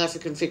that South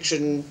African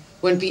fiction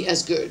won't be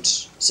as good.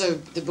 So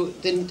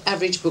the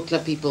average book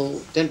club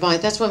people don't buy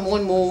it. That's why more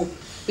and more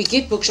we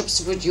get bookshops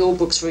to put your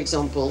books, for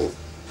example,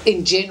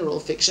 in general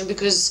fiction,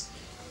 because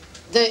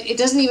it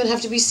doesn't even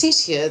have to be set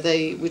here.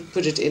 They would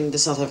put it in the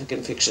South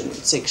African fiction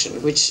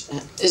section, which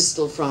is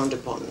still frowned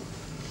upon.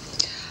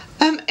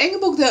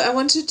 Ingeborg, though, I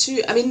wanted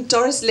to,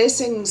 Doris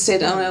Lessing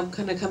said, and I'm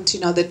going to come to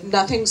you now, that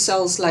nothing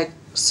sells like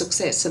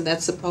success, and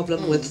that's the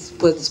problem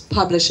with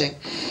publishing.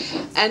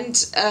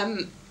 And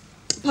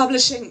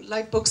publishing,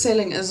 like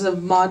bookselling, is a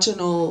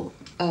marginal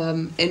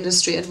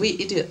industry, and we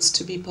idiots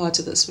to be part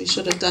of this. We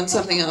should have done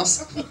something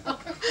else.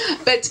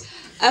 But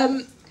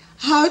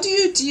how do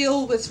you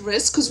deal with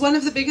risk? Because one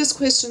of the biggest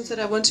questions that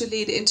I want to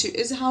lead into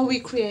is how we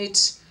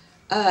create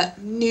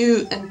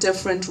new and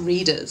different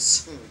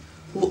readers.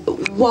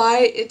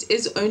 Why it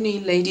is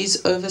only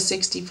ladies over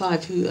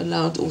 65 who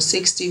allowed, or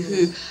 60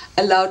 who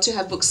allowed to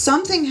have books.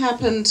 Something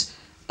happened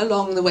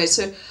along the way.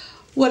 So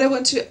what I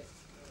want to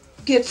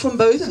get from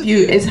both of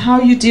you is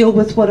how you deal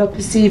with what are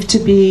perceived to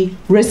be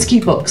risky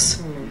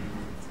books.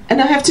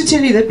 And I have to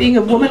tell you that being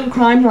a woman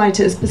crime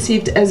writer is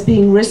perceived as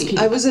being risky.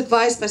 I was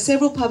advised by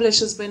several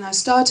publishers when I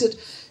started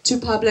to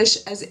publish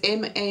as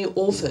M.A.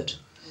 Orford.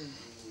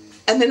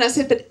 And then I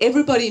said, but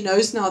everybody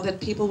knows now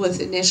that people with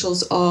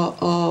initials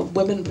are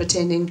women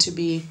pretending to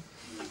be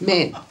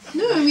men.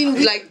 No, I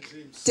mean... Like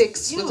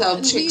dicks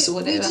without chicks or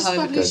whatever. We just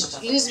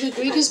published Liz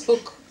McGregor's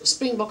book,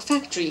 Springbok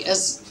Factory,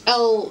 as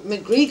L.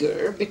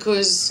 McGregor,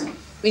 because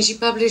when she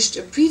published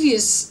a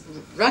previous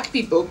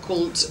rugby book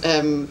called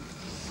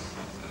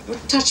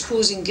Touch,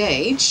 Pause,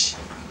 Engage,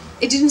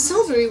 it didn't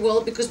sell very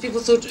well because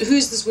people thought,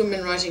 who's this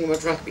woman writing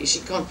about rugby? She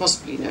can't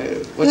possibly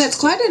know what That's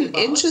quite an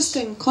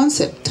interesting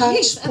concept.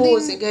 Touch,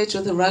 pause, engage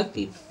with a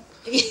rugby.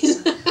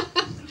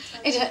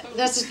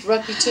 That's a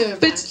rugby term,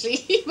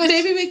 apparently. But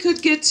maybe we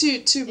could get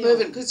to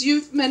Mervyn, because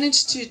you've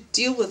managed to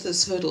deal with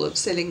this hurdle of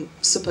selling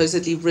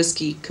supposedly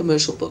risky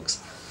commercial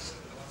books.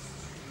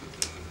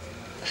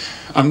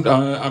 I'm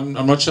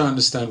not sure I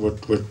understand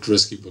what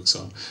risky books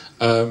are,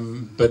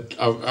 but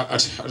I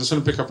just want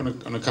to pick up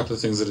on a couple of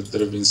things that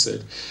have been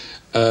said.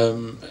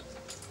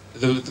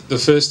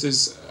 The first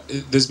is,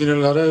 there's been a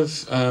lot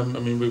of,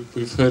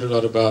 we've heard a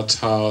lot about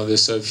how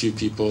there's so few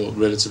people,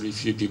 relatively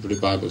few people who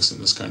buy books in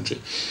this country,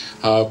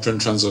 how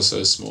print runs are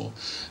so small.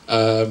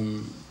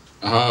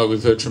 How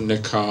we've heard from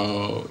Niq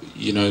how,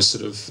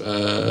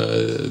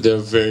 there are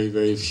very,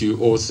 very few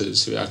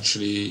authors who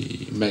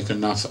actually make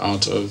enough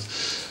out of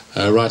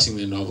writing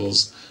their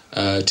novels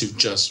to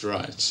just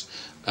write.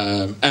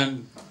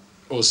 And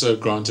also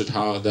granted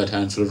how that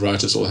handful of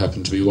writers all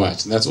happen to be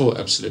white, and that's all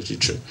absolutely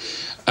true.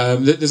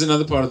 There's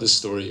another part of the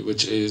story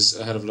which is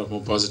a hell of a lot more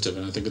positive,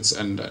 and I think it's,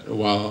 and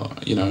while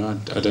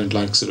I don't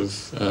like sort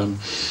of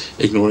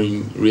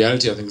ignoring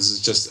reality, I think this is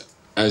just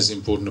as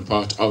important a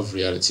part of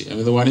reality. I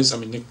mean, the one is,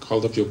 Niq,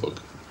 hold up your book.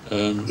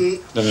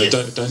 Yes.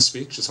 Don't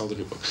speak, just hold up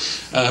your book.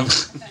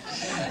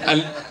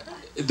 And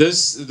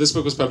this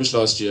book was published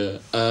last year,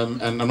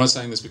 and I'm not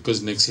saying this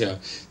because Niq's here.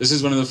 This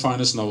is one of the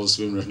finest novels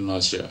we've written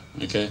last year,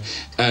 okay?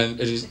 And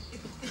it is...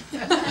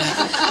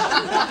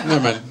 No,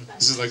 man,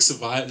 this is like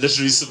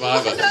literary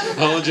Survivor.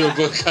 Hold your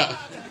book up.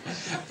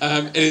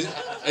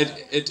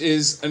 It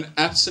is an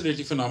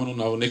absolutely phenomenal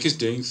novel. Niq is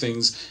doing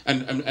things,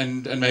 and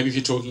maybe if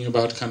you're talking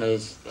about kind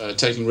of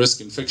taking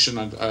risk in fiction,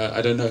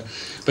 I don't know.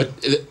 But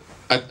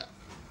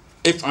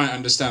if I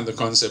understand the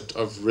concept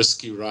of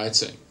risky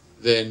writing,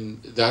 then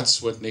that's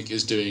what Niq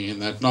is doing in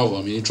that novel.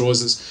 I mean, he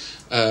draws this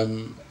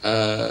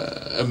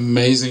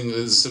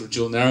amazing sort of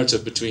dual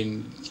narrative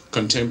between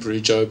contemporary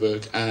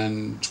Joburg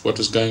and what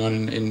was going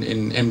on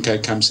in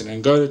MK camps in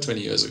Angola 20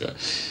 years ago.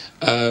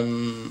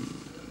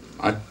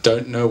 I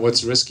don't know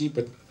what's risky,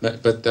 but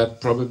that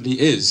probably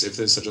is, if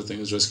there's such a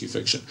thing as risky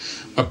fiction.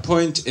 My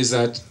point is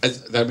that, I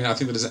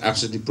think that is an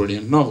absolutely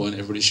brilliant novel and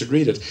everybody should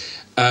read it.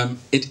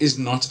 It is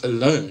not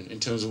alone in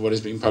terms of what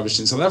is being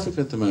published in South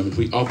Africa at the moment.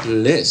 We are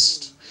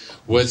blessed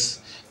with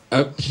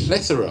a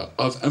plethora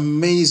of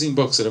amazing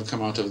books that have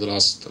come out over the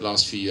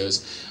last few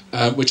years,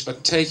 which are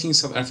taking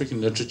South African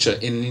literature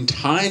in an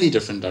entirely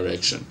different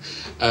direction.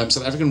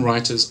 South African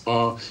writers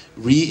are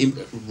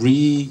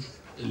reimagining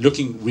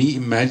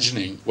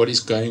what is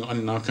going on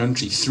in our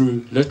country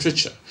through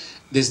literature.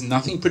 There's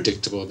nothing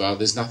predictable about it.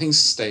 There's nothing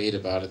staid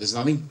about it. There's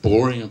nothing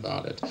boring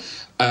about it.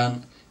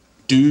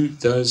 Do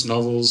those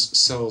novels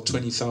sell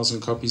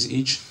 20,000 copies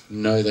each?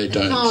 No, they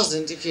don't.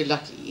 1,000 if you're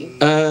lucky.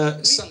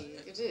 Really?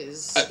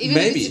 Even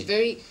maybe. If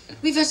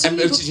it's we've had so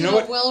many books that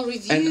are well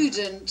reviewed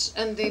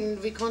and then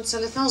we can't sell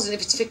 1,000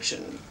 if it's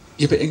fiction.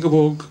 Yeah, but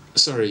Ingeborg,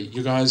 sorry,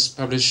 you guys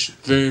publish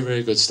very,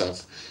 very good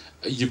stuff.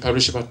 You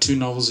publish about 2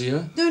 novels a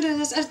year? No,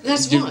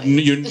 that's why.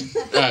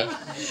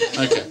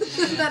 Okay.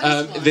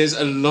 There's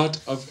a lot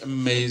of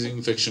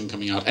amazing fiction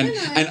coming out, and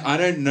I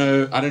don't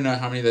know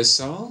how many they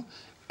sell,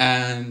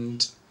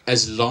 and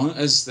as long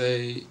as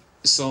they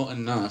sell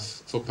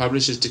enough for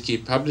publishers to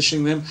keep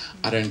publishing them,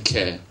 I don't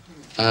care.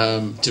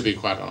 To be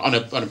quite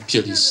honest, on a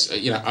purely,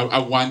 I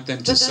want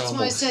them to sell more.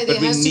 But that's why I say there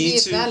has to be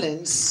a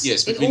balance.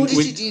 Yes, in order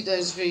to do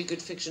those very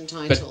good fiction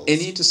titles. But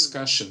any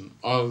discussion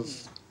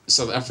of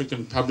South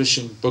African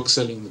publishing,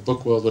 bookselling, the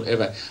book world,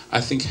 whatever,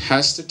 I think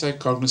has to take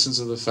cognizance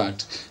of the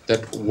fact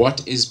that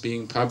what is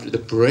being published, the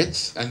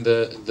breadth and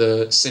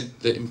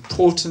the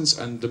importance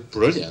and the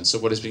brilliance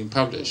of what is being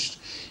published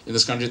in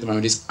this country at the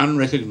moment is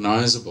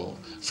unrecognizable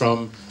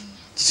from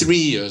 3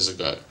 years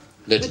ago.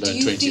 Let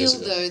alone 20 years ago. But do you feel,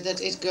 though,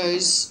 that it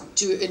goes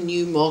to a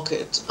new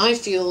market? I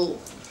feel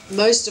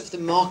most of the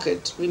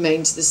market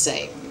remains the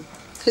same.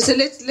 So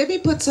let me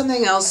put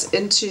something else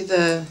into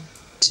the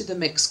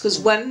mix, because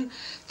one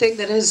thing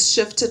that has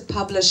shifted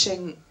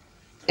publishing.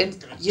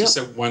 Just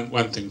say one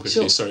thing quickly.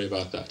 Sure. Sorry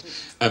about that,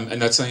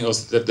 and that's something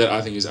else that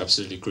I think is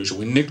absolutely crucial.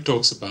 When Niq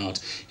talks about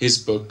his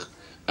book.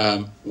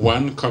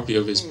 One copy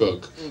of his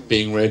book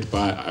being read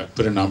by, I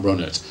put a number on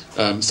it,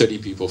 30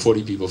 people,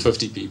 40 people,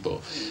 50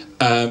 people.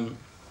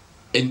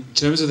 In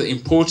terms of the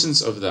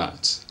importance of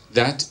that,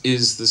 that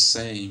is the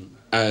same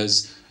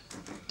as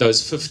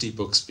those 50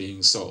 books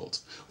being sold.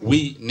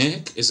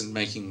 Niq isn't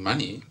making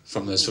money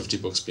from those 50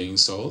 books being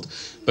sold,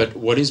 but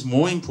what is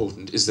more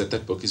important is that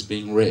that book is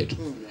being read.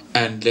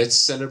 And let's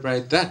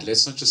celebrate that.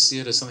 Let's not just see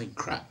it as something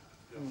crap.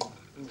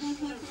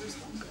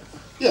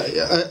 Yeah,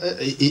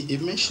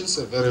 it mentions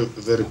a very,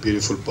 very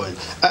beautiful point.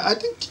 I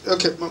think,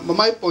 okay,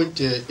 my point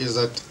here is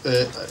that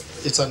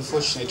it's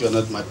unfortunate you're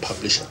not my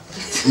publisher.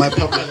 My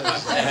publisher,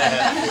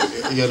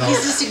 you know.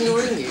 He's just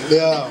ignoring you.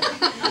 Yeah.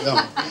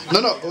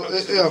 No,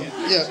 yeah.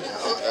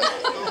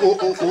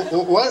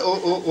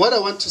 What I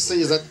want to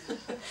say is that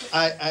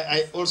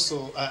I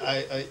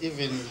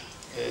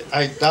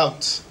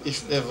doubt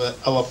if ever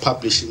our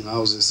publishing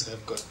houses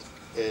have got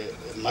a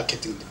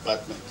marketing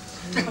department.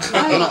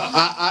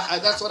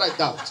 That's what I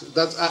doubt.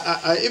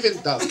 I even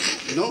doubt.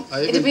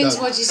 It depends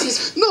what you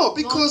say. No,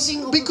 because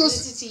you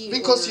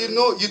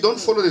don't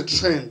follow the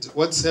trend.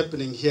 What's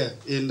happening here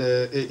in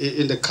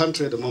the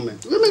country at the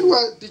moment?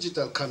 We're a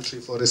digital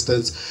country, for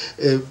instance.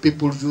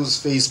 People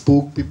use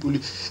Facebook.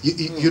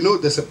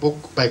 There's a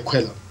book by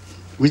Kwela,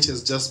 which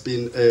has just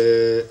been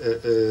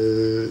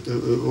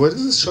what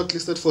is it,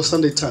 shortlisted for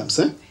Sunday Times.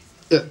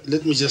 Yeah,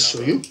 let me just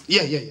show you.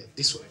 Yeah.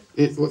 This one.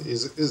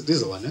 Is this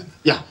the one?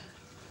 Yeah.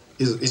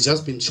 It's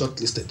just been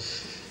shortlisted.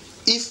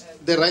 If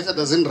the writer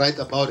doesn't write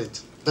about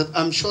it, that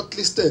I'm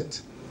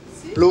shortlisted,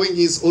 blowing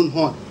his own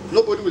horn,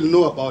 nobody will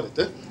know about it.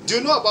 Do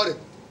you know about it?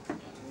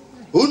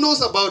 Who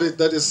knows about it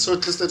that is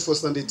shortlisted for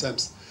Sunday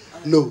Times?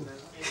 No?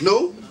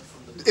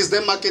 Is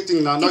there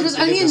marketing now? It was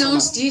only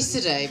announced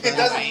yesterday. It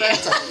doesn't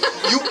matter.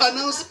 You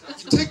announce.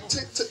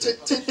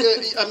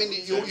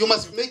 You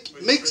must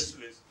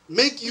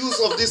make use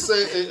of these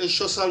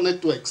social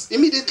networks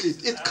immediately.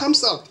 It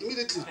comes out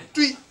immediately.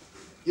 Tweet.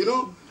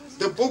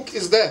 The book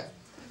is there.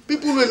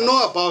 People will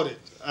know about it.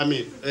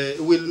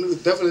 Will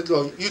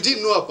definitely. You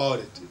didn't know about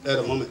it at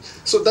the moment.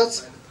 So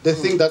that's the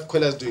thing that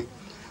Kwela is doing.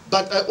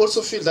 But I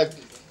also feel like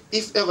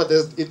if ever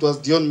it was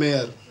Dion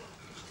Meyer,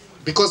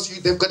 because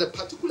they've got a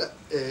particular,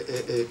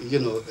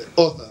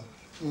 author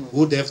who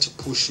would have to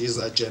push his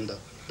agenda.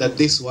 That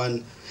this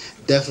one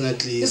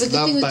definitely is loved by.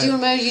 But the thing with Dion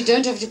Meyer, you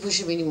don't have to push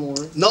him anymore.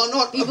 No.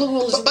 People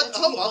will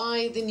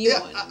buy the new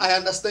one. I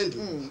understand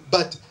you,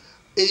 but.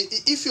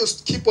 If you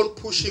keep on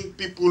pushing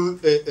people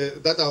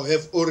that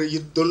have already,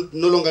 you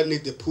no longer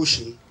need the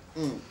pushing,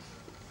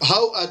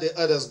 how are the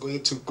others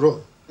going to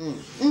grow?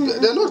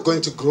 They're not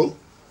going to grow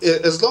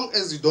as long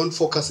as you don't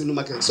focus in the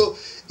market. So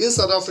in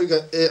South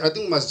Africa, I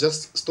think we must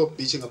just stop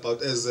bitching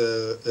about as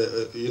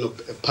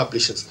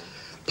publishers.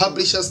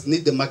 Publishers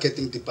need the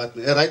marketing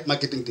department, a right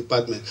marketing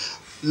department.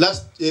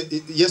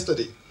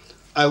 Yesterday,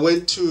 I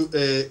went to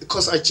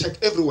because I check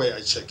everywhere.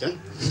 I check.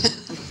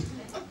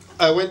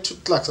 I went to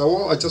Clark's.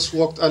 I just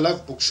walked. I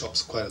like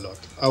bookshops quite a lot.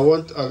 I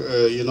went,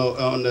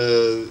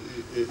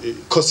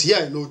 because here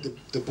I know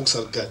the books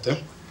I'll get.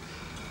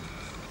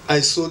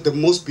 I saw the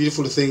most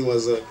beautiful thing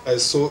was I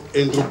saw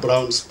Andrew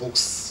Brown's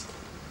books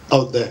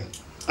out there,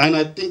 and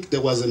I think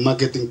there was a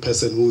marketing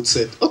person who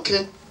said,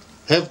 "Okay,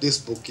 have this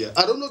book here."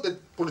 I don't know the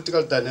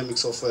political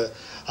dynamics of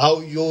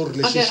how your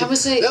relationship. Okay, I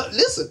must say.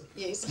 Listen.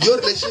 Yes. Your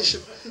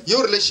relationship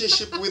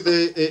with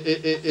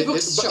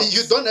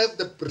you don't have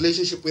the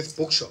relationship with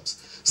bookshops.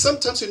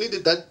 Sometimes you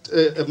needed that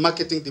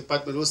marketing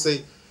department who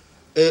say,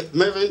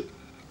 Mervyn,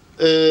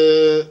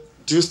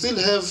 do you still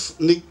have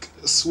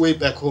Nick's Way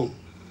back home?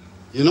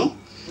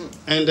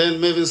 And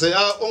then Mervyn say,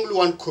 only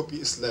one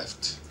copy is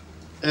left.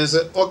 And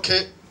say,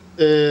 okay,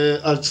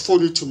 I'll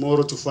phone you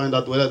tomorrow to find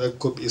out whether that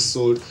copy is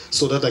sold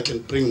so that I can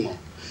bring more.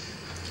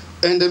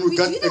 And then we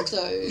got do that,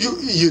 though.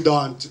 You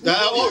don't. Okay.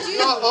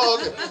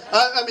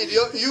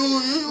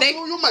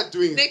 You might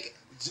doing it.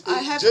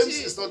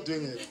 James is not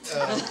doing it.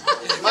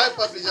 My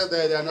publisher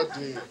there, they are not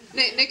doing it.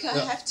 Niq, I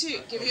have to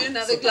give you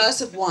another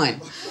glass of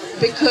wine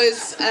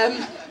because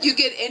you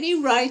get any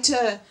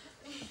writer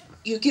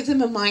you give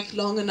them a mic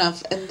long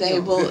enough and they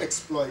will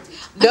exploit it.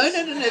 No,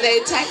 they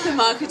attack the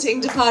marketing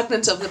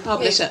department of the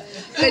publisher.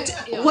 But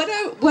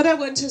what I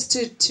want us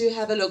to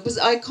have a look, because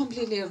I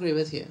completely agree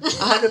with you,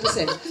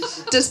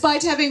 100%.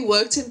 Despite having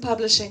worked in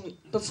publishing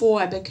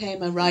before I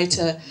became a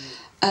writer,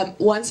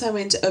 once I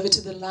went over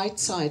to the light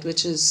side,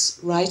 which is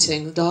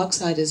writing, the dark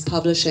side is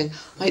publishing,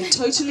 I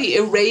totally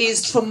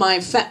erased from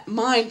my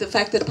mind the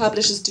fact that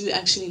publishers do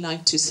actually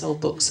like to sell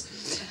books.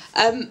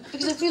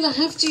 Because I feel I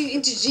have to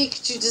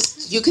interject to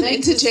just... You can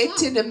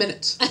interject in a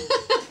minute.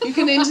 You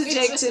can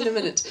interject in a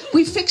minute.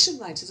 We're fiction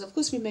writers, of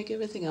course we make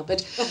everything up,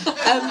 but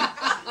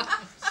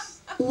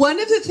one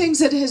of the things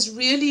that has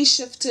really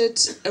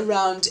shifted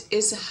around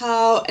is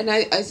how, and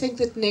I think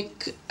that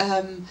Niq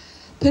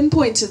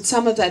pinpointed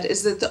some of that,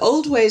 is that the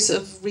old ways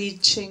of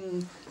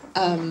reaching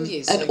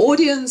an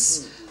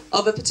audience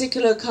of a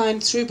particular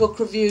kind through book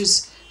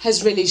reviews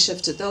has really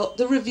shifted.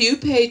 The review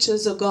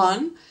pages are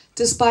gone,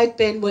 despite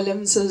Ben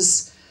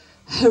Williams's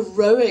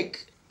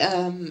heroic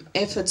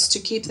efforts to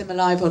keep them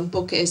alive on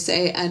Book SA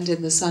and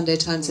in the Sunday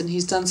Times, and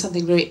he's done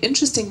something very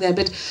interesting there.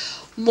 But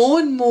more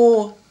and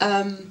more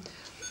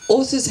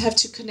authors have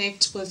to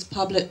connect with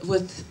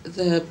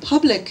the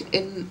public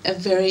in a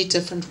very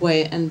different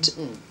way, and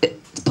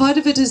part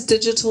of it is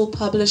digital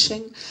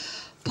publishing,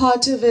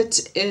 part of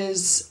it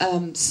is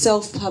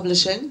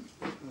self-publishing,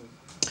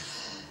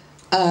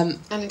 and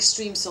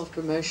extreme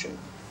self-promotion.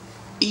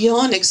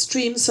 Yeah, and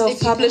extreme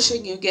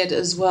self-publishing you get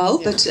as well,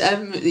 but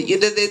you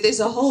know,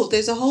 there's a whole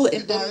You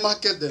don't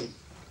market them,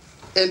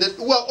 and then,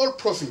 we're all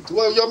profit.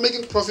 Well, you're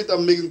making profit.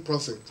 I'm making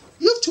profit.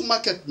 You have to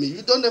market me.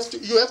 You don't have to.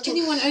 You have to.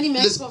 Anyone only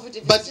makes profit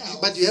if it sells.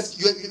 But you have.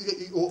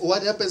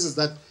 What happens is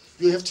that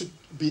you have to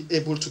be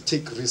able to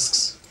take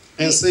risks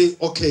and say,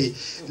 okay,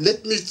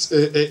 let's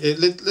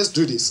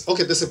do this.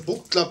 Okay, there's a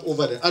book club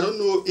over there. I don't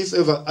know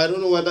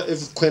whether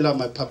Kwela,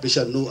 my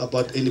publisher, know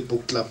about any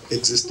book club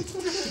existing.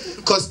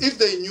 Because if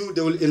they knew,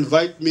 they will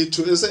invite me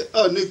to and say,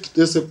 oh, Niq,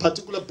 there's a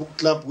particular book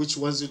club which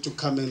wants you to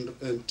come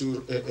and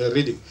do a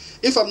reading.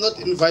 If I'm not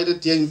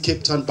invited here in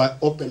Cape Town by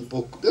Open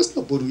Book, there's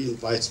nobody who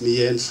invites me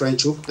here in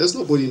French Book. There's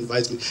nobody who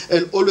invites me.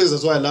 And always,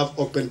 that's why I love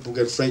Open Book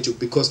and French Book,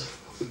 because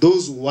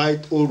those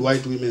old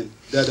white women,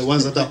 they're the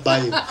ones that are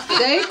buying.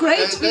 They're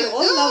great. We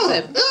all love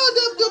them. Yeah,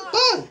 they're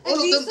buying. All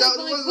of them,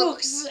 they're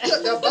books.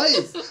 They're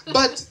buying.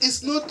 But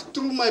it's not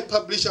through my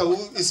publisher who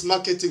is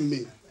marketing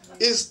me.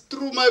 It's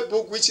through my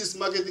book which is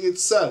marketing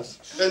itself,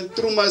 and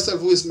through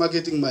myself who is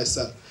marketing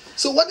myself.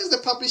 So what is the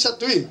publisher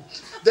doing?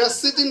 They're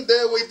sitting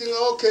there waiting.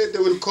 Okay, they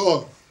will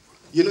call.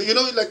 You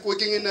know, like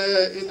working in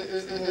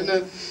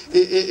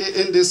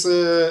this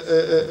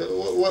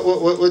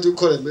what do you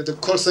call it? The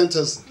call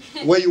centers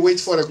where you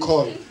wait for a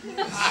call.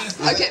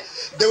 Okay.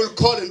 They will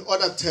call in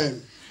order 10.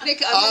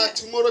 Niq,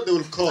 tomorrow they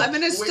will call. I'm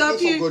going to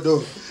stop you.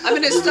 I'm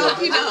going to stop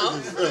you now.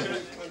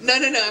 No.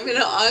 I'm going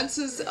to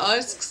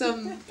ask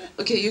some.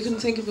 Okay, you can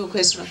think of your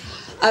question.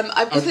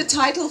 I've got the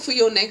title for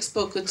your next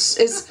book, which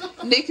is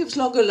Niq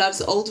Mhlongo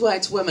Loves Old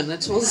White Women.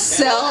 It will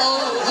sell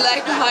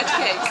like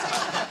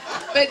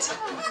hotcakes. But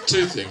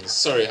two things.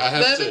 Sorry, I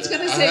have Mervyn's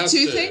going to say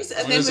two things,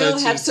 and then we'll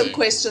have some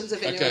questions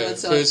if anyone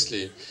wants to ask.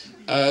 Firstly,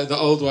 the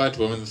old white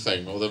woman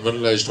thing, or the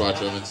middle-aged white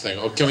woman thing,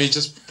 or can we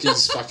just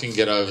please fucking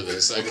get over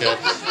this, okay?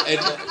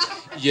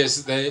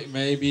 Yes, they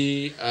may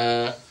be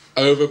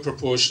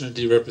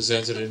over-proportionately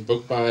represented in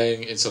book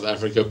buying in South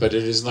Africa, but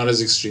it is not as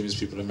extreme as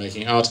people are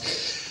making out.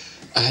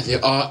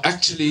 There are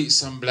actually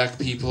some black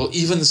people,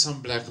 even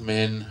some black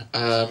men,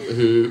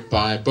 who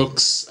buy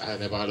books.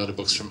 They buy a lot of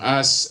books from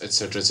us,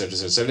 etc., etc.,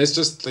 etc. So let's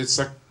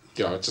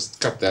just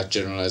cut that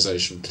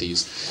generalization,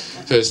 please.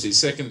 Firstly.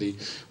 Secondly,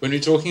 when we're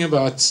talking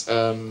about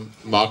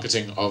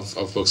marketing of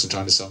books and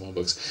trying to sell more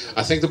books,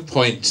 I think the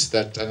point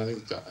that,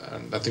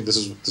 and I think this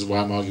is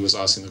why Margie was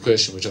asking the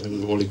question, which I think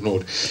we've all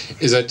ignored,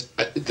 is that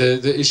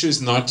the issue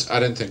is not, I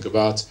don't think,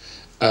 about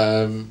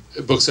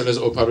booksellers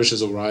or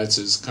publishers or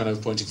writers kind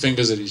of pointing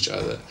fingers at each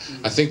other.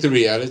 I think the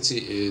reality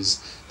is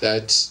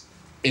that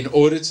in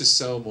order to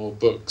sell more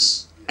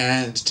books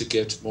and to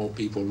get more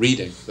people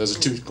reading, those are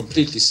two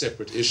completely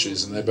separate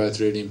issues, and they're both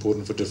really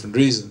important for different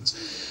reasons.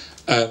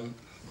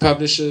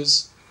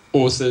 Publishers,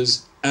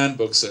 authors, and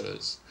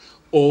booksellers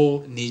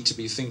all need to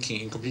be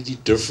thinking in completely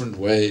different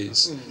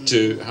ways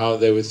to how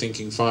they were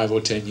thinking 5 or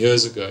 10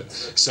 years ago.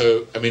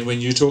 So, I mean, when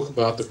you talk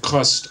about the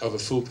cost of a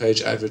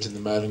full-page advert in the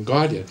Mail and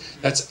Guardian,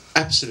 that's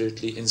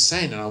absolutely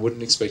insane, and I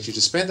wouldn't expect you to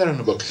spend that on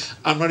a book.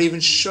 I'm not even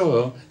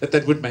sure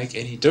that would make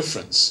any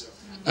difference.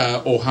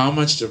 Or how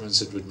much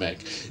difference it would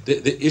make.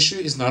 The issue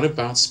is not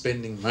about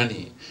spending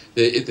money.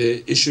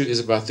 The issue is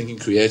about thinking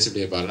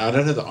creatively about it. I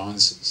don't know the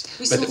answers,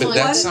 but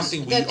that's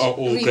something we are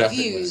all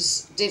grappling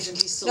with.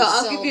 Definitely still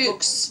I'll give you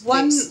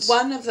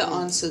one of the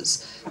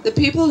answers. The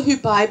people who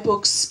buy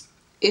books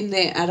in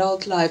their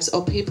adult lives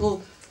are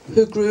people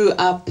who grew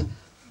up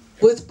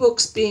with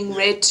books being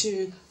read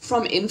to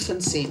from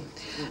infancy.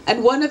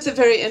 And one of the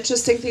very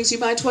interesting things, you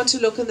might want to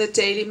look on the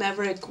Daily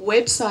Maverick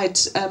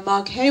website,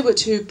 Mark Hayward,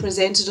 who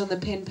presented on the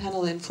Pen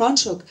panel in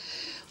Franschhoek,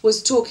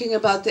 was talking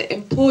about the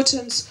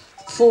importance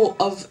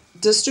of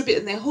distribute,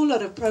 and there are a whole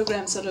lot of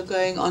programs that are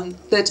going on,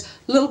 that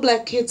little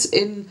black kids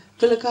in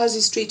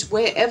Vilakazi Street,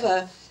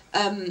 wherever,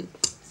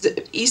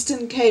 the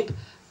Eastern Cape,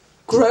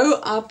 grow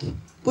up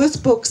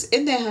with books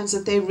in their hands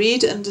that they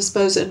read and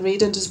dispose,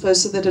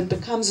 so that it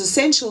becomes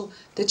essential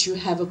that you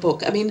have a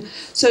book. I mean,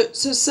 so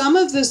some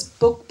of this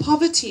book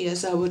poverty,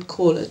 as I would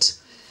call it,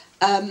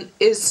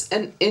 is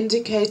an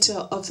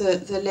indicator of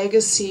the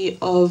legacy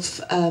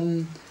of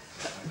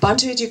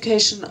Bantu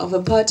education, of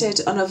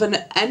apartheid, and of an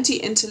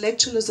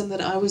anti-intellectualism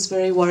that I was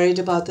very worried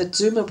about, that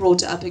Zuma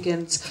brought up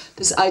against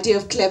this idea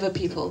of clever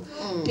people,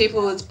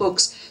 people with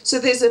books. So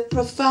there's a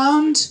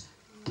profound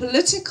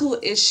political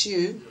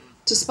issue,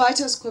 despite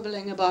us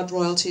quibbling about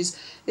royalties,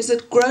 is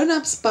that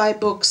grown-ups buy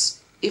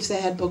books if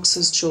they had books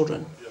as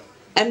children.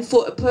 And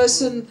for a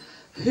person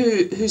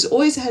who's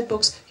always had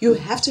books, you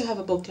have to have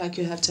a book like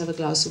you have to have a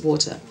glass of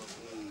water.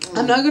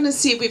 I'm now going to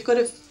see, we've got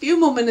a few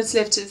more minutes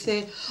left to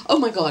say, oh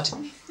my God,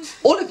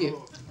 all of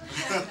you.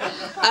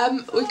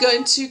 We're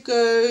going to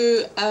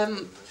go,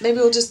 maybe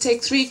we'll just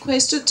take 3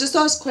 questions, just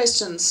ask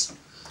questions.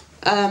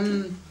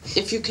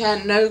 If you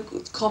can, no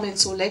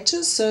comments or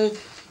lectures. So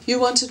you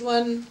wanted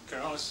one?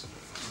 Can I ask?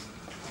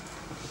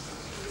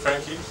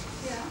 Frankie?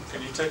 Yeah.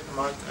 Can you take the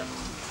mic and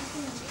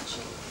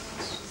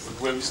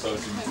where are we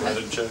starting,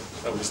 Madam Chair?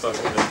 Are we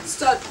starting there?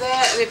 Start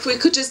there, and if we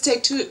could just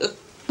take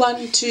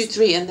 1, 2,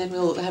 3, and then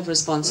we'll have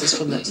responses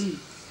from those.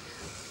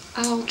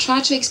 I'll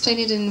try to explain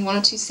it in 1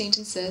 or 2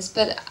 sentences,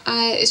 but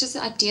it's just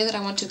the idea that I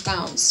want to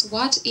bounce.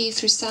 What if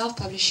through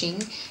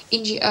self-publishing,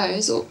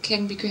 NGOs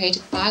can be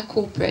created by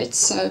corporates?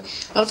 So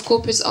a lot of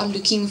corporates are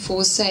looking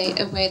for, say,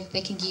 a way that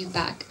they can give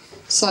back.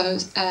 So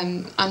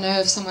I know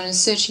if someone is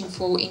searching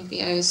for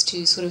NPOs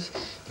to sort of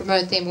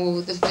promote them,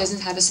 or the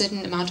persons have a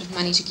certain amount of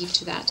money to give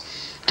to that.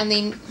 And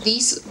then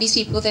these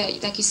people, they,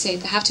 like you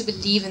said, they have to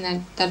believe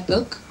in that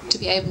book to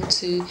be able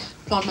to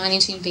plant money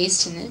to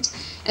invest in it.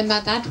 And by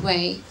that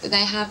way,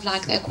 they have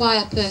like the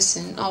acquired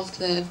person of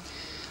the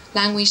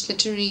language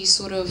literary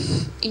sort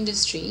of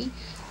industry,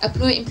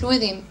 employ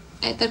them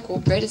at that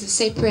corporate as a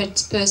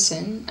separate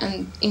person,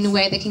 and in a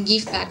way they can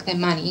give back their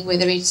money,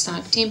 whether it's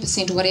like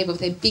 10% or whatever of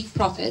their big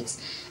profits,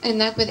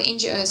 and that way the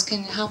NGOs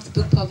can help the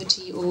book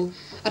poverty, or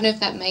I don't know if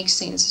that makes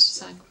sense. It's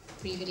just like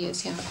brief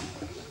videos here.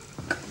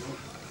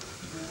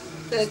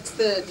 That's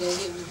the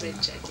lady in the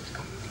red jacket.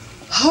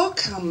 How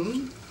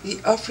come the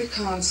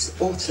Afrikaans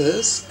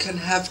authors can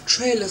have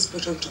trailers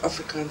put onto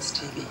Afrikaans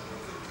TV?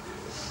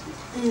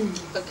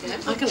 Okay,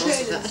 I can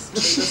answer that.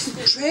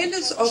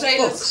 Trailers of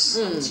books.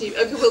 Okay,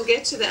 we'll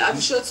get to that. I'm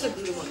sure it's the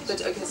blue one,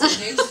 but okay, so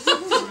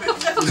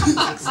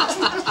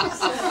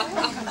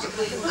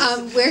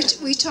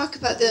next. We talk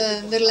about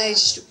the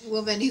middle-aged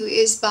woman who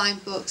is buying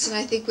books, and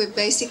I think we're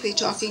basically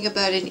talking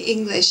about an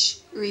English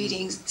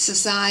reading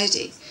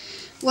society.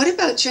 What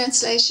about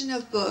translation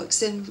of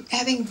books and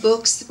having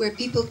books where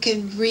people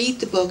can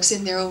read the books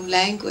in their own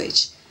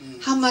language?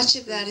 How much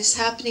of that is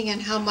happening,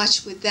 and how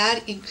much would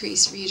that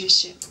increase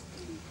readership?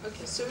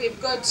 Okay, so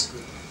we've got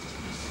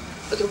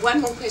one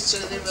more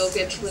question, and then we'll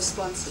get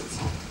responses.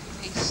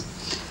 Thanks.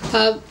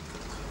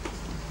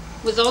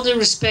 With all due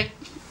respect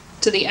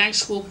to the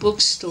actual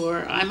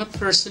bookstore, I'm a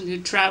person who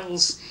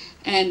travels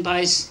and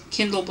buys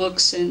Kindle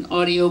books and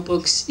audio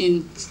books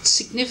in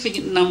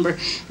significant number.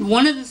 And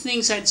one of the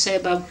things I'd say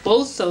about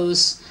both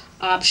those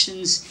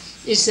options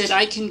is that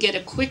I can get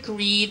a quick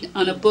read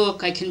on a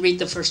book. I can read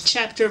the first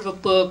chapter of a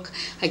book.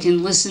 I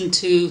can listen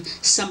to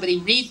somebody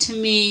read to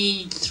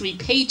me 3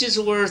 pages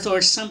worth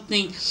or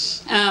something.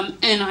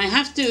 And I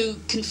have to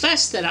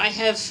confess that I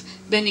have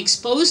been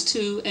exposed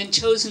to and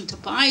chosen to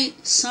buy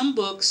some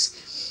books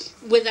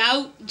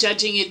without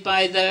judging it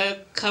by the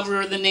cover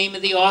or the name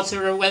of the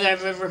author or whether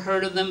I've ever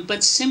heard of them,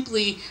 but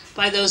simply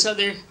by those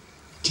other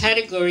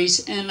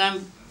categories. And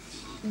I'm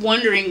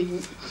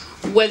wondering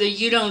whether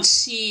you don't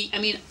see, I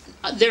mean,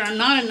 there are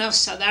not enough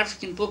South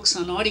African books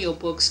on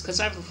audiobooks,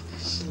 because I've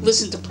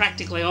listened to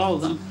practically all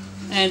of them.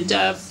 And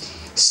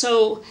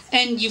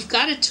and you've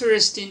got a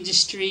tourist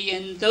industry,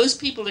 and those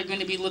people are going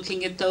to be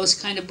looking at those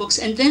kind of books,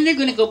 and then they're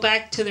going to go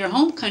back to their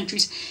home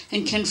countries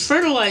and can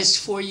fertilize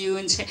for you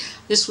and say,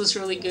 this was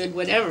really good,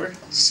 whatever.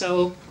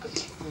 So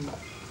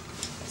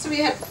we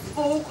have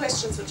 4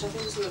 questions, which I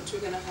think is what we're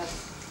going to have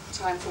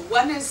time for.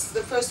 One is,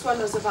 the first one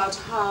was about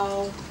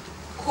how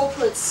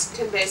corporates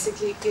can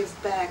basically give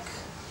back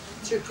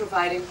through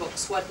providing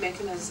books. What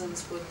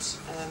mechanisms would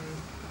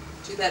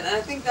do that? And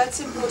I think that's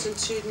important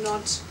to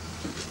not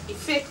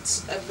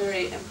affect a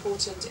very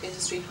important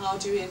industry. How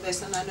do we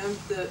invest? And I know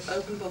the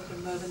Open Book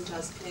and Mervyn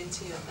does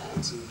plenty of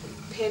that.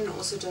 Pen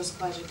also does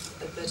quite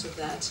a bit of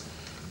that.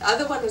 The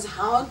other one is,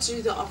 how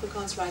do the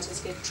Afrikaans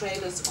writers get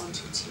trailers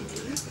onto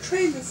TV?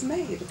 Trailers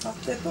made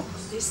of their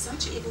books. There's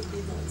such evil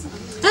people.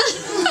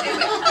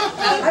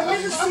 I've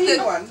never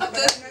seen one, but I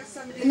know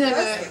somebody who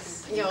does this.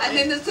 And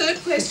then the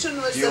third question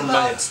was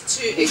about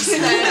to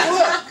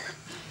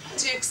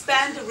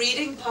expand the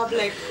reading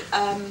public.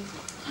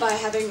 by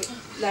having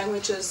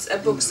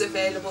books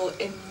available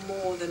in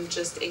more than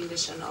just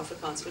English and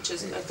Afrikaans, which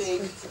is a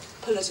big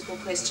political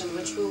question,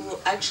 which we will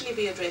actually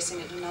be addressing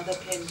in another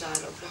pen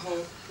dialogue, the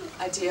whole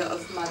idea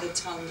of mother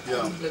tongue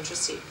and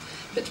literacy.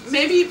 But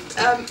maybe,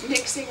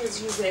 Niq, seeing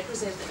as you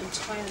represent the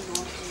entire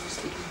non-English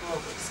speaking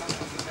world of South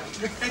Africa.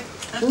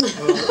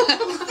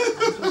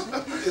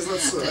 Is that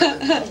so?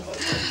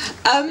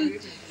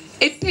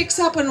 It picks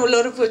up on a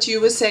lot of what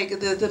you were saying,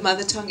 the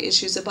mother tongue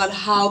issues, about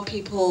how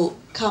people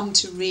come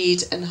to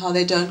read and how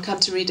they don't come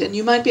to read. And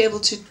you might be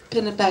able to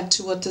pin it back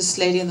to what this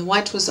lady in the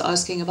white was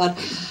asking about,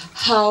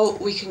 how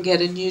we can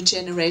get a new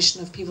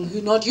generation of people who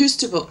are not used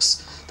to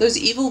books. Those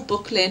evil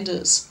book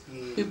lenders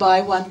who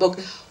buy one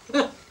book.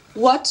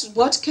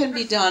 What can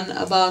be done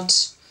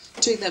about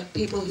doing that,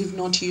 people who've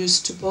not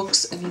used to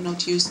books and are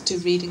not used to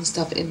reading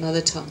stuff in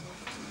mother tongue?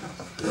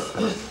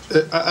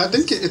 I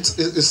think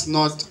it's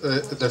not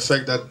the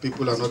fact that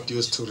people are not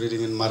used to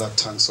reading in mother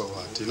tongue, so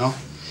what, you know?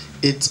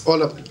 It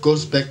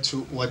goes back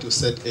to what you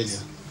said earlier,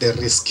 the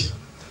risk,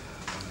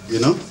 you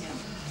know?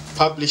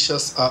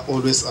 Publishers are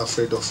always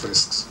afraid of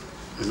risks,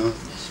 you know?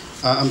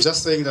 I'm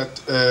just saying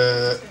that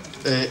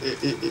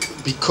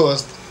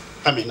because,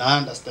 I mean, I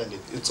understand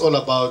it. It's all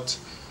about,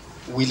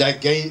 will I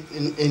gain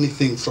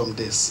anything from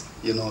this,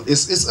 you know?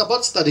 It's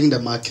about studying the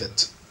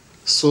market.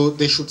 So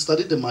they should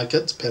study the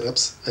market,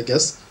 perhaps, I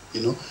guess,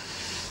 you know,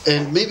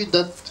 and maybe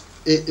that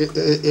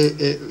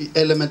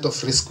element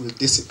of risk will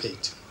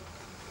dissipate,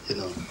 you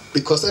know,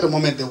 because at the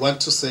moment they want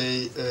to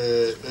say,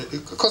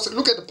 because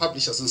look at the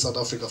publishers in South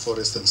Africa, for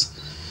instance.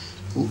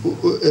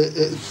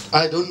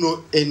 I don't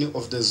know any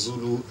of the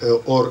Zulu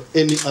or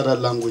any other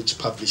language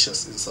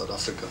publishers in South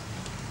Africa.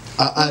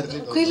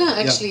 Kwela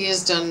actually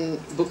has done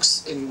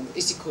books in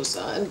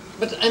isiXhosa,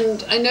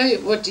 and I know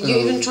what you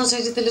even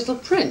translated The Little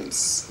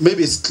Prince.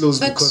 Maybe it's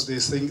closed because they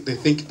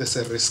think there's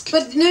a risk.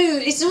 But no,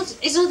 it's not.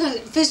 It's not that.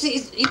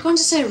 Firstly, you can't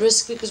just say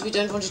risk because we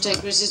don't want to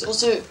take risks. It's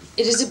also,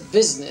 it is a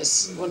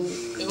business.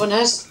 One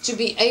has to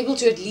be able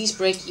to at least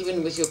break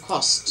even with your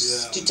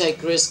costs to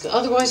take risk.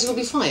 Otherwise, you'll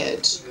be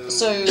fired.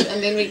 So,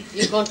 and then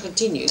you can't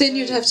continue. Then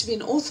you'd have to be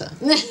an author.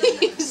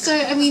 So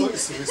I mean,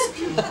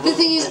 the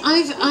thing is,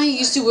 I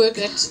used to work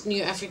at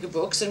New Africa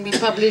Books, and we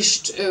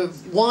published a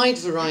wide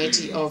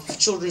variety of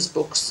children's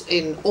books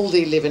in all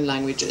the 11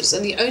 languages,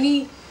 and the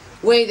only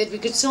way that we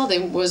could sell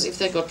them was if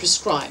they got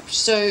prescribed.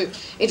 So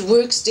it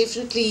works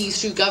definitely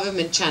through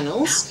government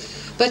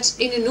channels, but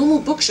in a normal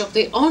bookshop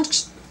there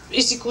aren't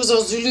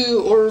isiXhosa,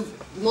 Zulu or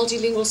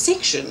multilingual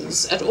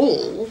sections at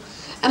all.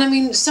 And I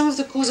mean, some of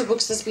the Xhosa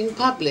books that's been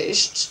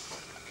published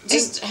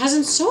just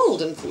hasn't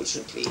sold,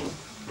 unfortunately.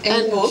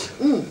 And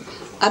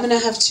I'm going to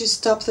have to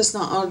stop this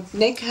now.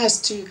 Niq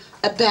has to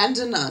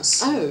abandon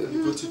us. Oh.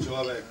 Go to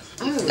Joburg.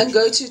 And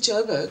go to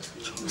Joburg.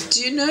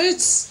 Do you know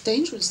it's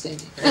dangerous then?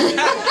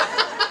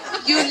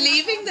 You're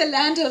leaving the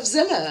land of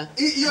Zilla.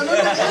 You're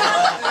not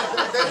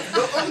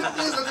the only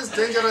place that is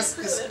dangerous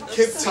is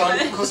Cape Town,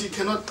 because you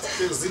cannot,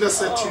 Zilla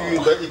said to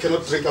you that you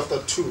cannot drink after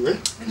 2, eh?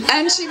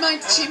 And she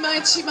might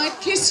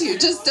kiss you.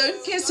 Just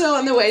don't kiss her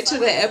on the way to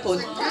the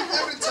airport.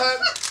 Every time.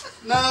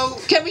 Now,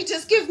 can we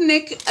just give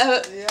Niq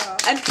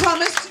and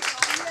promise to...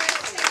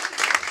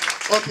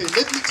 Okay,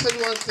 let me tell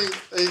you one thing.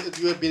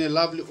 You have been a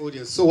lovely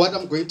audience. So what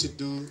I'm going to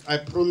do, I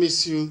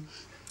promise you,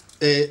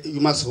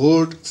 you must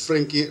hold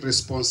Frankie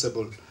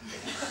responsible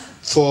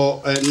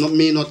for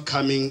me not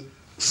coming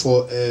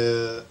for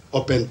an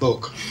open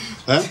book,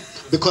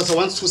 because I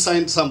want to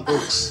sign some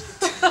books.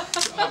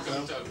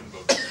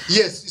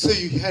 Yes, so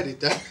you heard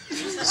it.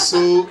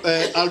 So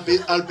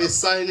I'll be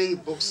signing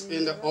books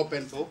in the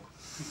open book.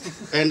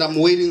 And I'm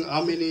waiting,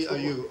 how many are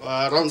you?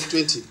 Around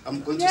 20.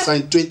 I'm going to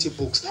sign 20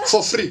 books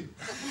for free.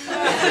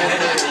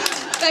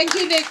 Thank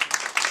you, Niq.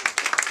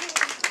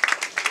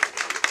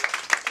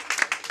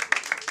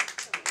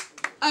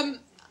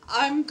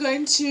 I'm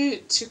going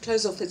to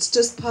close off. It's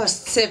just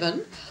past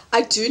 7.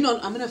 I'm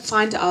going to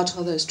find out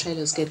how those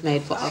trailers get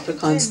made for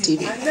Afrikaans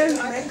TV.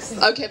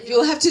 Okay,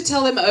 you'll have to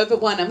tell them over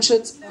one. I'm sure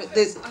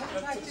there's...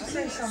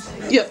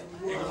 Yeah.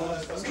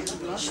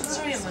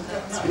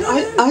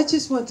 I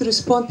just want to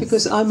respond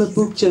because I'm a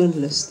book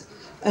journalist,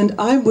 and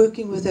I'm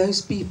working with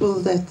those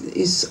people that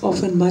is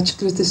often much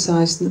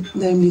criticized,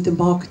 namely the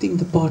marketing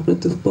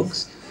department of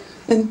books.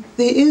 And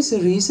there is a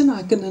reason.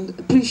 I can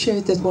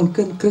appreciate that one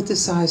can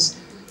criticize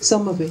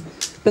some of it.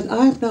 But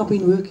I've now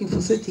been working for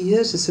 30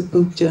 years as a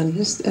book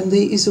journalist, and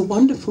there is a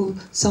wonderful,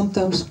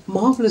 sometimes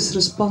marvelous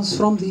response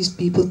from these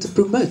people to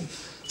promote.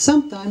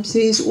 Sometimes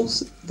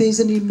there's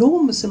an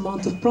enormous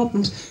amount of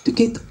problems to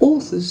get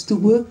authors to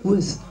work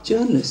with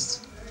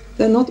journalists.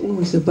 They're not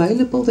always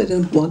available, they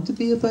don't want to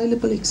be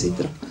available,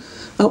 etc.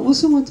 I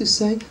also want to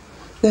say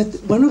that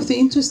one of the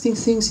interesting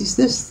things is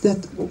this,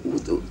 that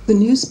the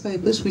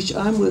newspapers which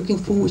I'm working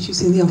for, which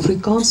is in the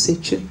Afrikaans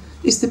section,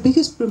 is the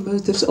biggest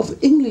promoters of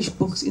English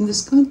books in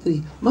this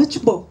country, much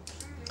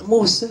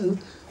more so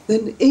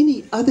than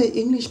any other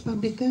English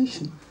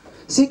publication.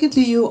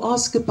 Secondly, you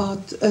ask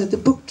about the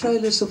book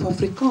trailers of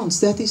Afrikaans.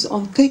 That is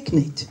on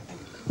Kyknet,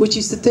 which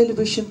is the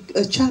television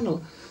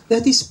channel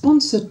that is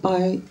sponsored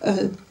by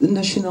the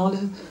Nationale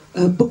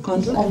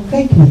Boekhandel and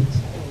Kyknet,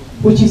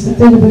 which is the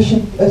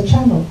television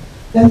channel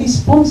that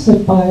is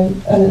sponsored by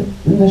the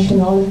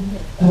Nationale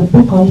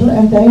Boekhandel,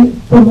 and they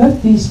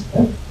promote these.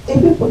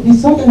 Everybody,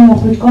 it's not only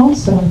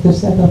Afrikaans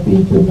writers that are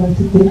being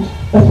promoted there,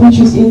 but which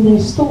is in their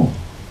store.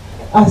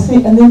 I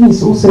think, and then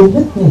there's also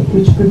Litnet,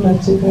 which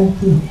promotes a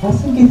great deal. I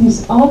think it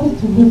is harder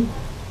to look.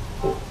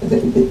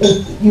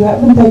 You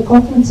haven't taken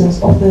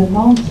cognizance of the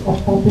amount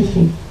of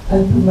publishing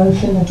and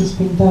promotion that has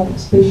been done,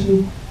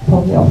 especially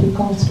from the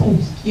Afrikaans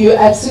press. You're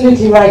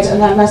absolutely right,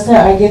 and I must say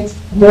I get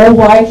more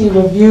widely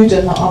reviewed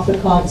in the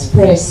Afrikaans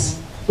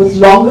press with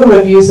longer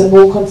reviews and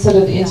more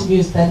considered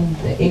interviews than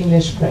the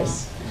English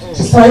press.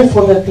 So sorry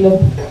for the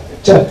glib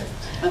joke.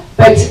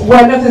 But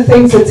one of the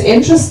things that's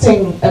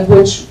interesting, and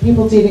which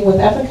people dealing with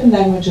African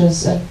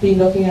languages have been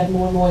looking at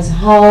more and more, is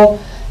how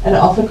an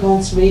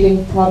Afrikaans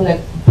reading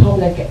public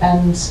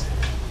and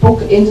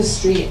book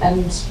industry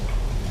and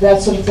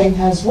that sort of thing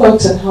has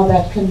worked, and how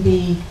that can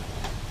be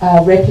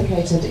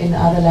replicated in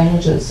other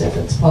languages if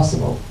it's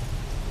possible.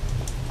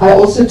 I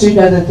also do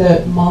know that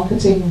the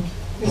marketing,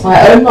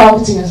 my own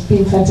marketing has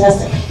been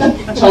fantastic.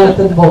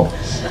 Jonathan Ball.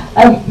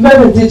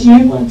 Mervyn, did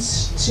you want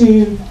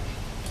to,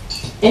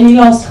 any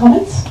last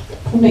comments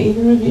from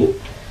either of you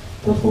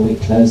before we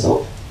close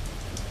off?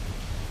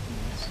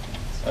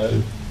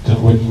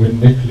 When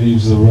Nick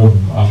leaves the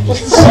room, I'm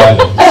just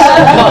silent.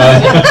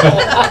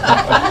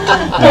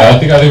 I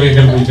think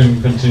we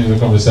can continue the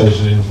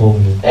conversation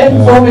informally.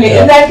 Informally.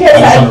 In that case, I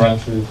just want to run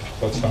through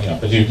what's coming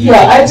up.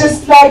 I'd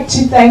just like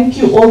to thank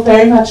you all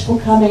very much for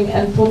coming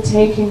and for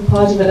taking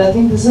part of it. I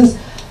think this is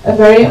a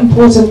very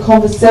important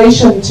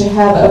conversation to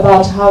have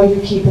about how you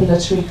keep a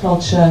literary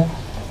culture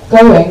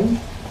going,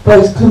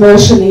 both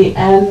commercially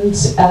and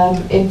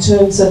in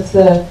terms of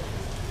the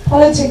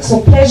politics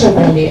of pleasure,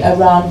 really,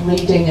 around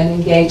reading and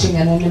engaging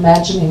and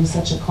imagining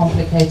such a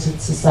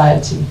complicated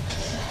society.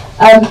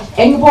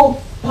 Ingeborg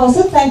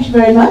Pelser, thank you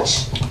very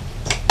much.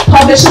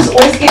 Publishers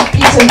always get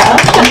beaten up,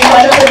 and you're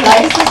one of the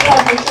nicest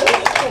publishers.